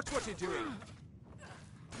 watch what you're doing.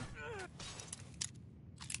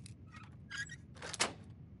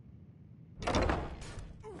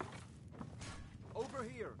 Over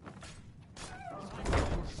here.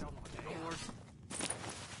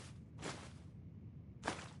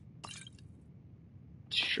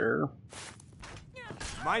 Sure.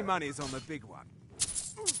 My money's on the big one.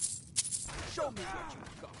 Show me what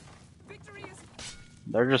you've got. Victory is...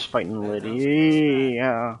 They're just fighting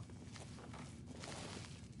Lydia.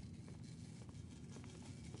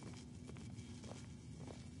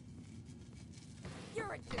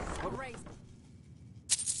 You're a disgrace.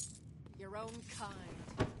 Your own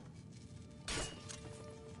kind.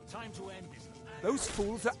 Time to end this. Those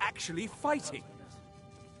fools are actually fighting.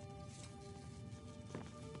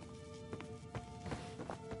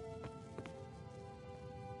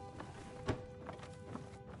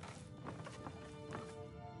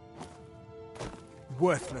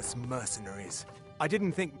 Worthless mercenaries. I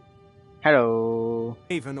didn't think Hello.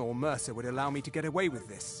 Avon or Mercer would allow me to get away with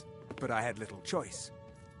this, but I had little choice.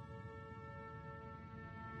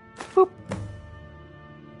 Boop.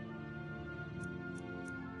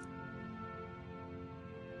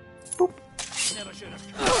 Boop.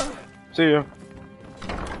 See ya.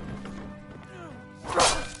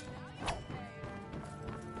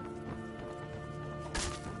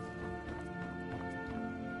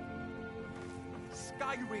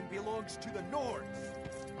 Skyrim belongs to the Nords.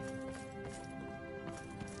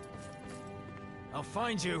 I'll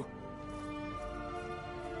find you.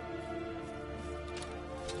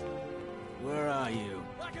 Where are you?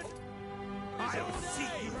 I'll see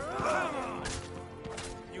you.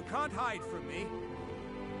 You can't hide from me.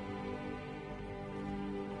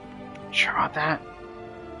 Sure about that?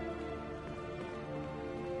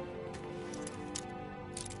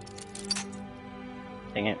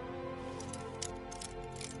 Dang it.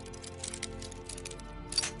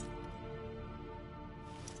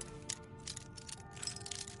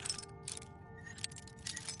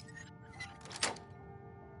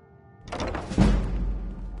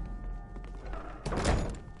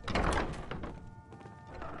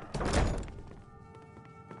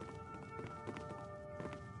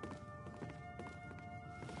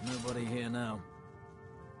 Nobody here now.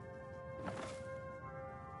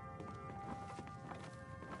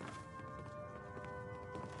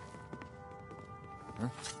 Huh?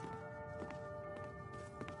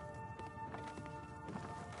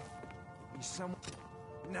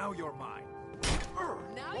 Now you're mine.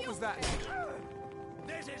 What was that?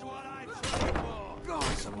 This is what I'm shooting for. God,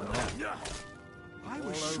 Someone there. I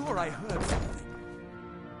was sure I heard something.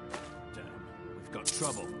 Damn, we've got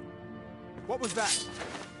trouble. What was that?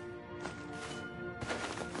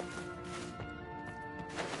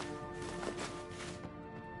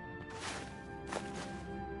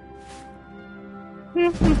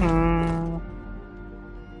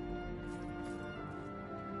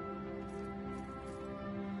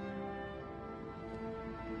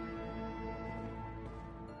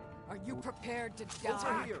 Are you prepared to Over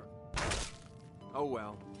die? here. Oh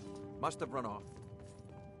well. Must have run off.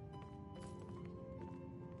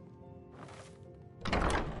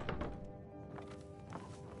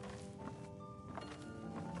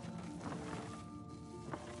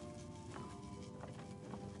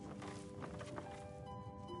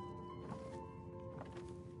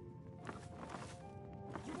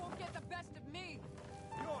 You won't get the best of me.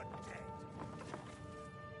 You're dead.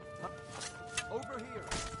 Over here.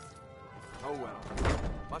 Oh well.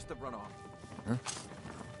 Must have run off. Huh?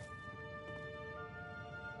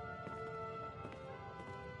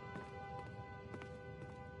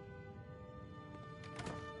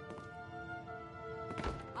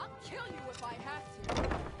 I'll kill you if I have to.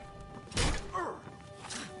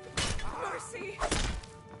 Mercy!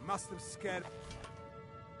 Must have scared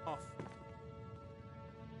off.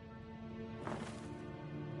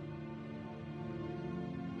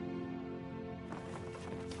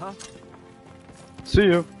 Huh? See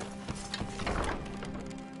you.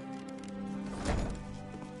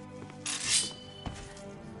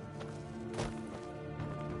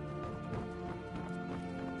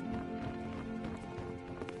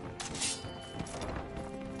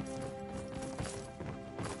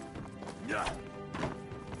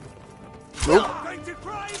 Nope. You're going to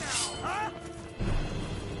cry now, huh?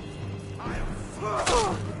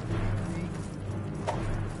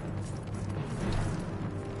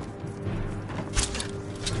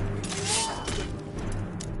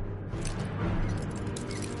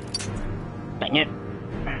 Dang it.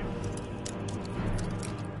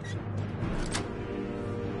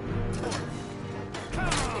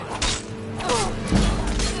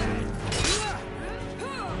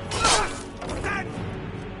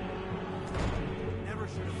 Never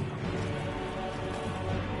should have.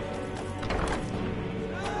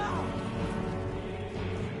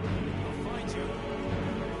 I'll find you.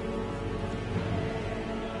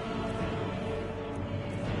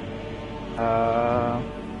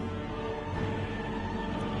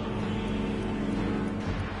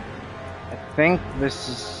 I think this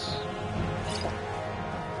is...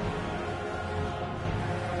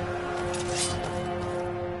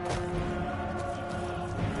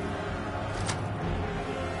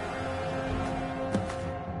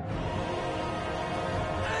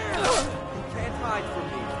 Can't hide from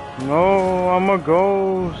me. No, I'm a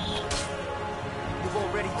ghost. You've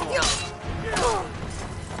already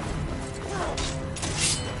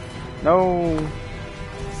No.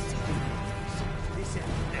 This is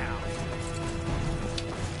now.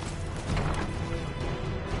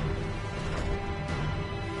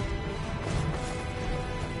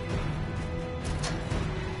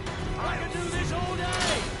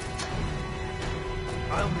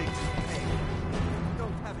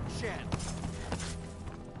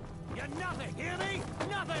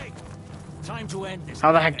 to end this.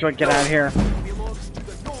 How the heck do I get out of here? Belongs to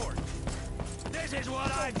the North. This is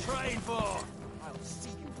what I trained for. I'll see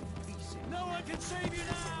you in pieces. No one can save you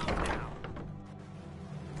now.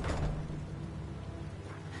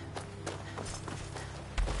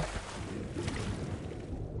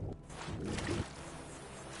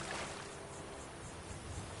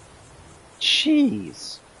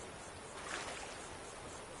 Jeez.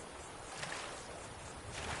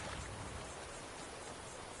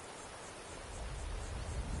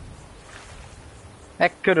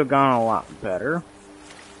 That could have gone a lot better.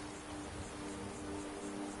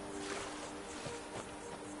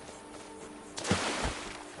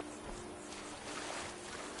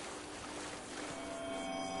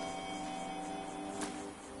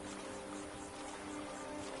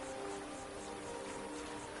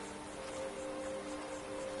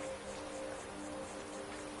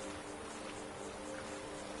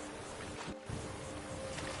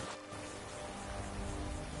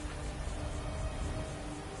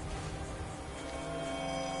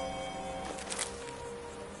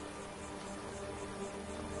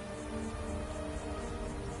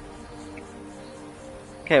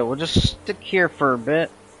 Okay, we'll just stick here for a bit.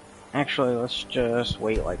 Actually, let's just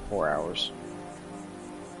wait like 4 hours.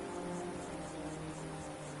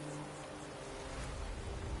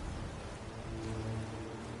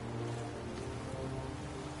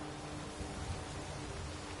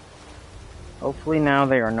 Hopefully now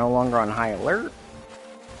they are no longer on high alert.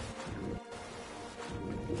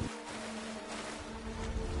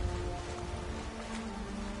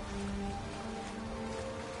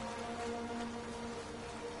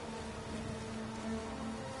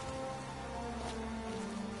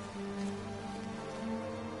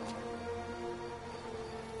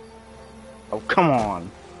 Oh, come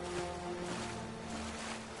on.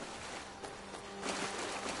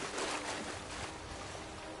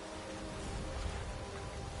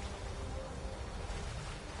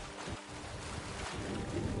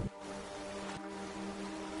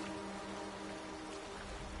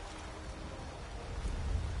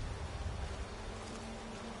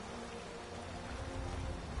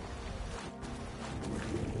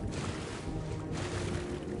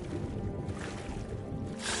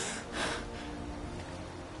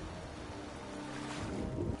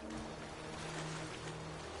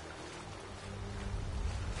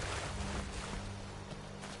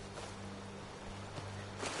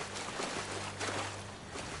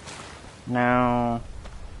 Now,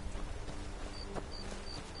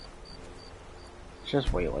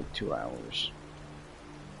 just wait like 2 hours.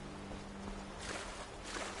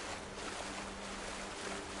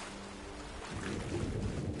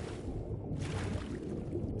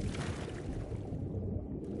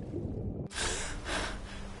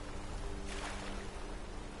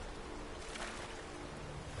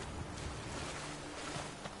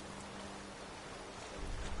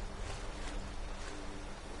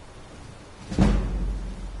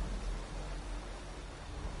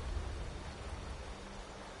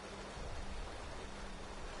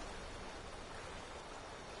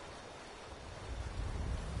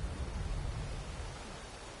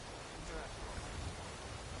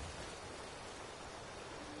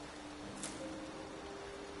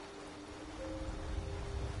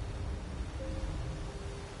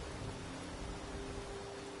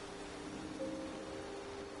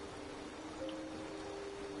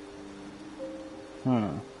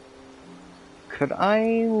 Could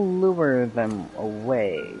I lure them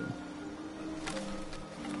away?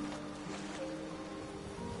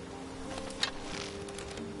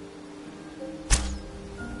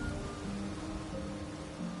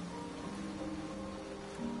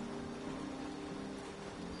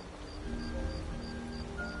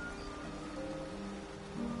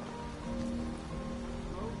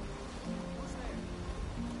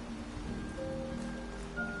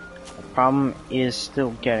 The problem is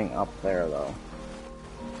still getting up there though.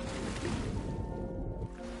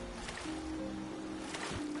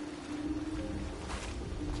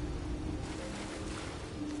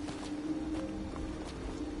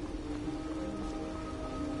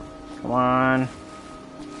 Come on.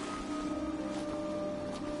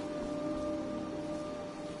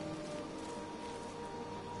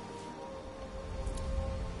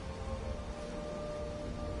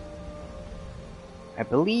 I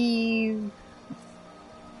believe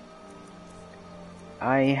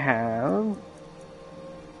I have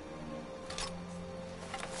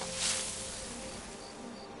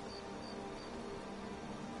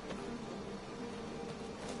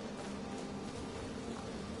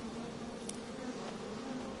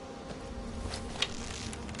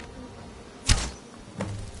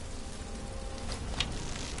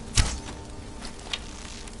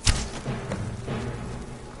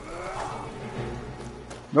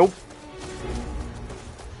Nope.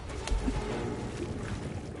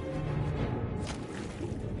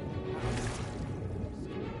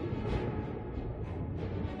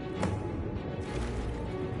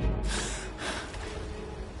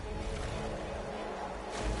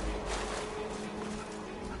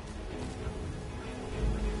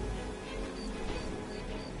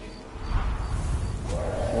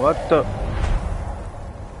 What the?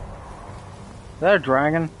 Is that a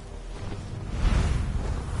dragon?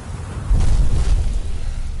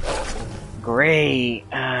 Great.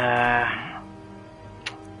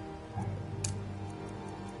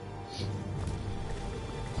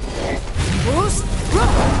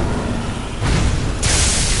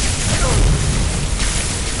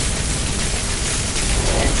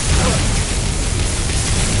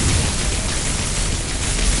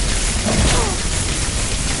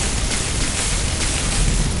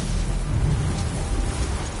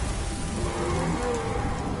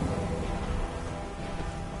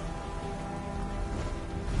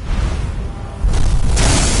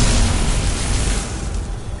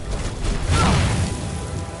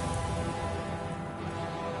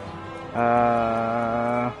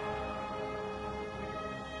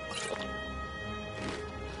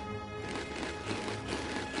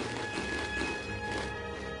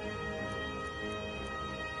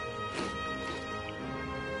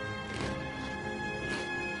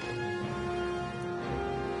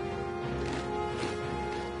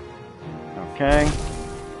 Okay.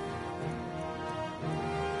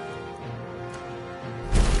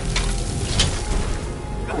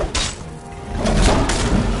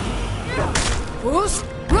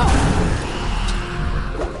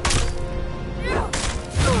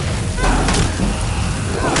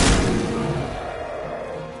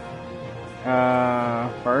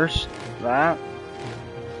 First, that.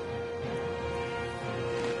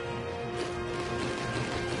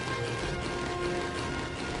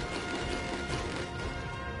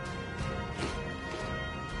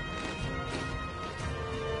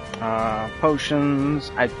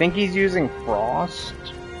 Potions. I think he's using frost.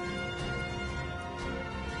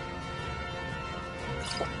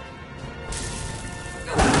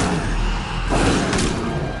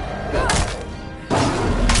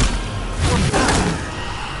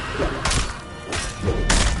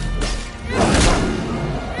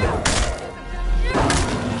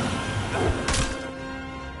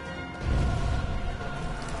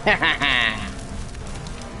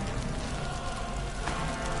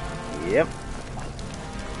 Yep.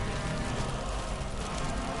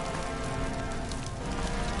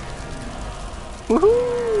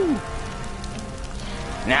 Woohoo!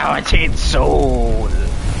 Now it's its soul.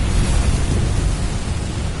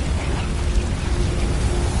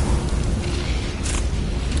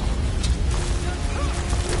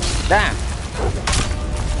 Damn.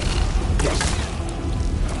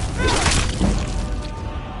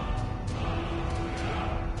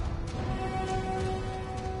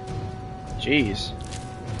 Jeez.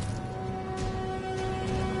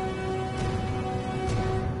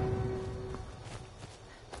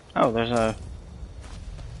 Oh, there's a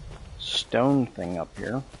stone thing up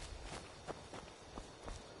here.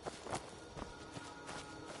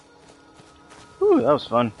 Ooh, that was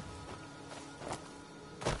fun.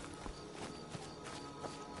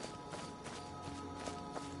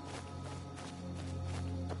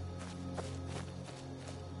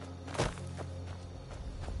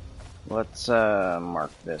 Let's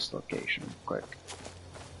mark this location quick.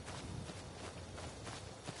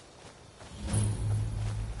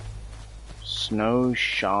 Snow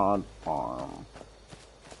Shod Farm.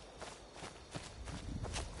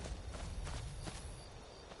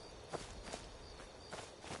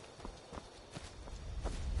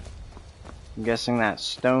 I'm guessing that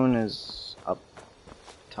stone is up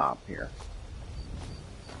top here.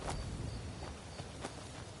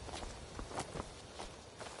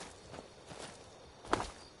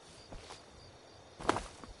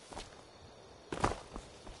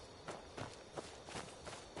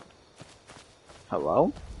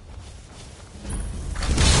 Hello?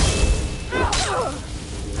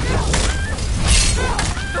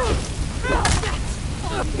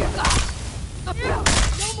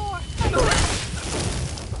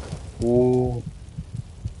 Ooh.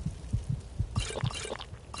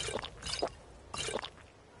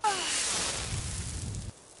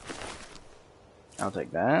 I'll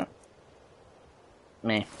take that.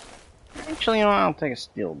 Meh. Actually, you know what? I'll take a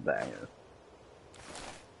steel dagger.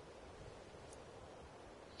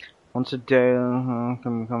 Once a day,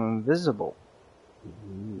 can become invisible.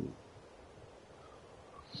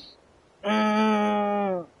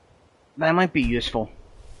 That might be useful.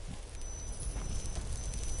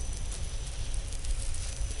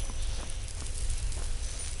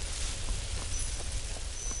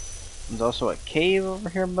 There's also a cave over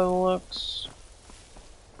here by the looks.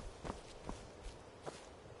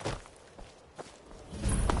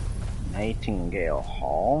 Nightingale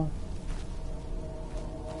Hall.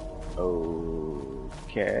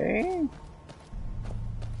 Okay.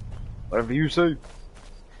 Whatever you say.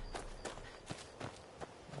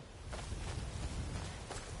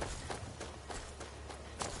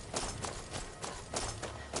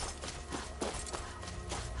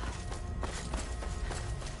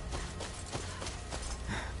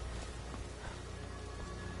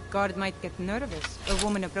 Guard might get nervous. A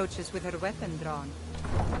woman approaches with her weapon drawn.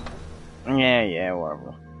 Yeah,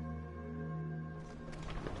 whatever.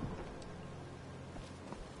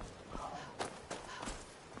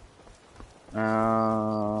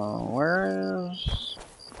 Where's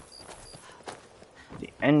the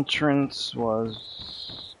entrance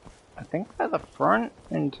was? I think by the front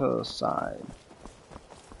and to the side.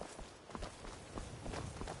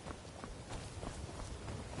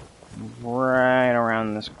 Right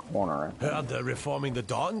around this corner. Heard they're reforming the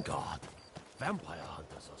Dawn Guard. Vampire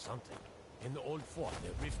hunters or something. In the old fort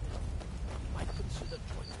near Riften. Might consider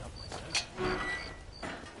joining up myself.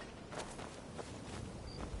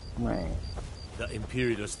 Right. The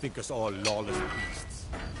Imperials think us all lawless beasts.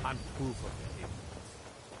 I'm proof of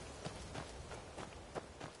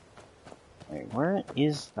their Wait, where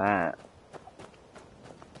is that?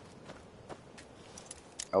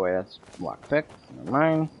 Oh wait, that's lockpick. Never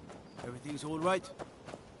mind. Everything's all right?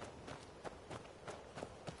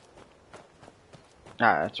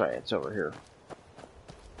 Ah, that's right. It's over here.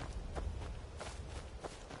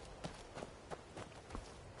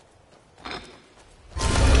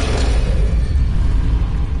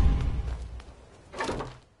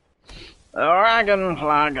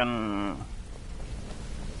 Dragonflagon.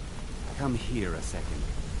 Come here a second.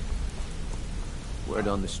 Word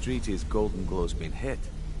on the street is Golden Glow's been hit.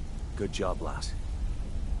 Good job, lass.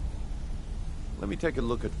 Let me take a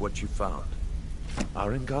look at what you found.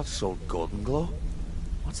 Arengot sold Golden Glow?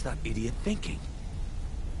 What's that idiot thinking?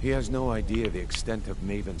 He has no idea the extent of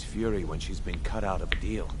Maven's fury when she's been cut out of a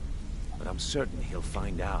deal. But I'm certain he'll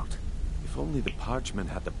find out. If only the parchment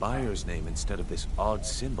had the buyer's name instead of this odd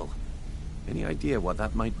symbol. Any idea what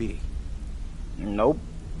that might be? Nope.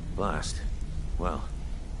 Blast. Well,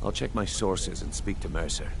 I'll check my sources and speak to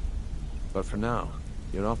Mercer. But for now,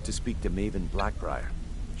 you're off to speak to Maven Blackbriar.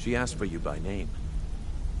 She asked for you by name.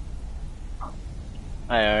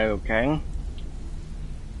 Okay.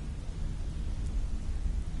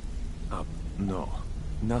 No.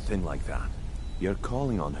 Nothing like that. You're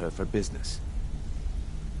calling on her for business.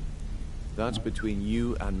 That's between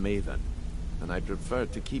you and Maven, and I'd prefer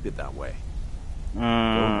to keep it that way. Don't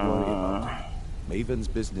worry about it. Maven's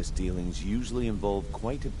business dealings usually involve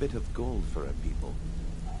quite a bit of gold for her people.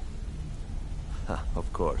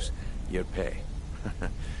 Of course, your pay.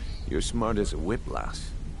 You're smart as a whip,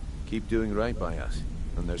 lass. Keep doing right by us,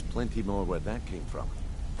 and there's plenty more where that came from.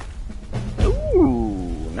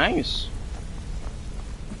 Ooh, nice.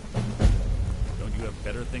 Don't you have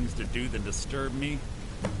better things to do than disturb me?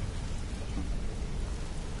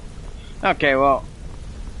 Okay, well,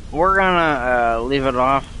 we're gonna leave it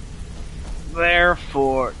off there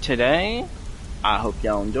for today. I hope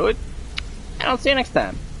y'all enjoyed, and I'll see you next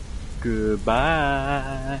time.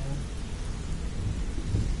 Goodbye.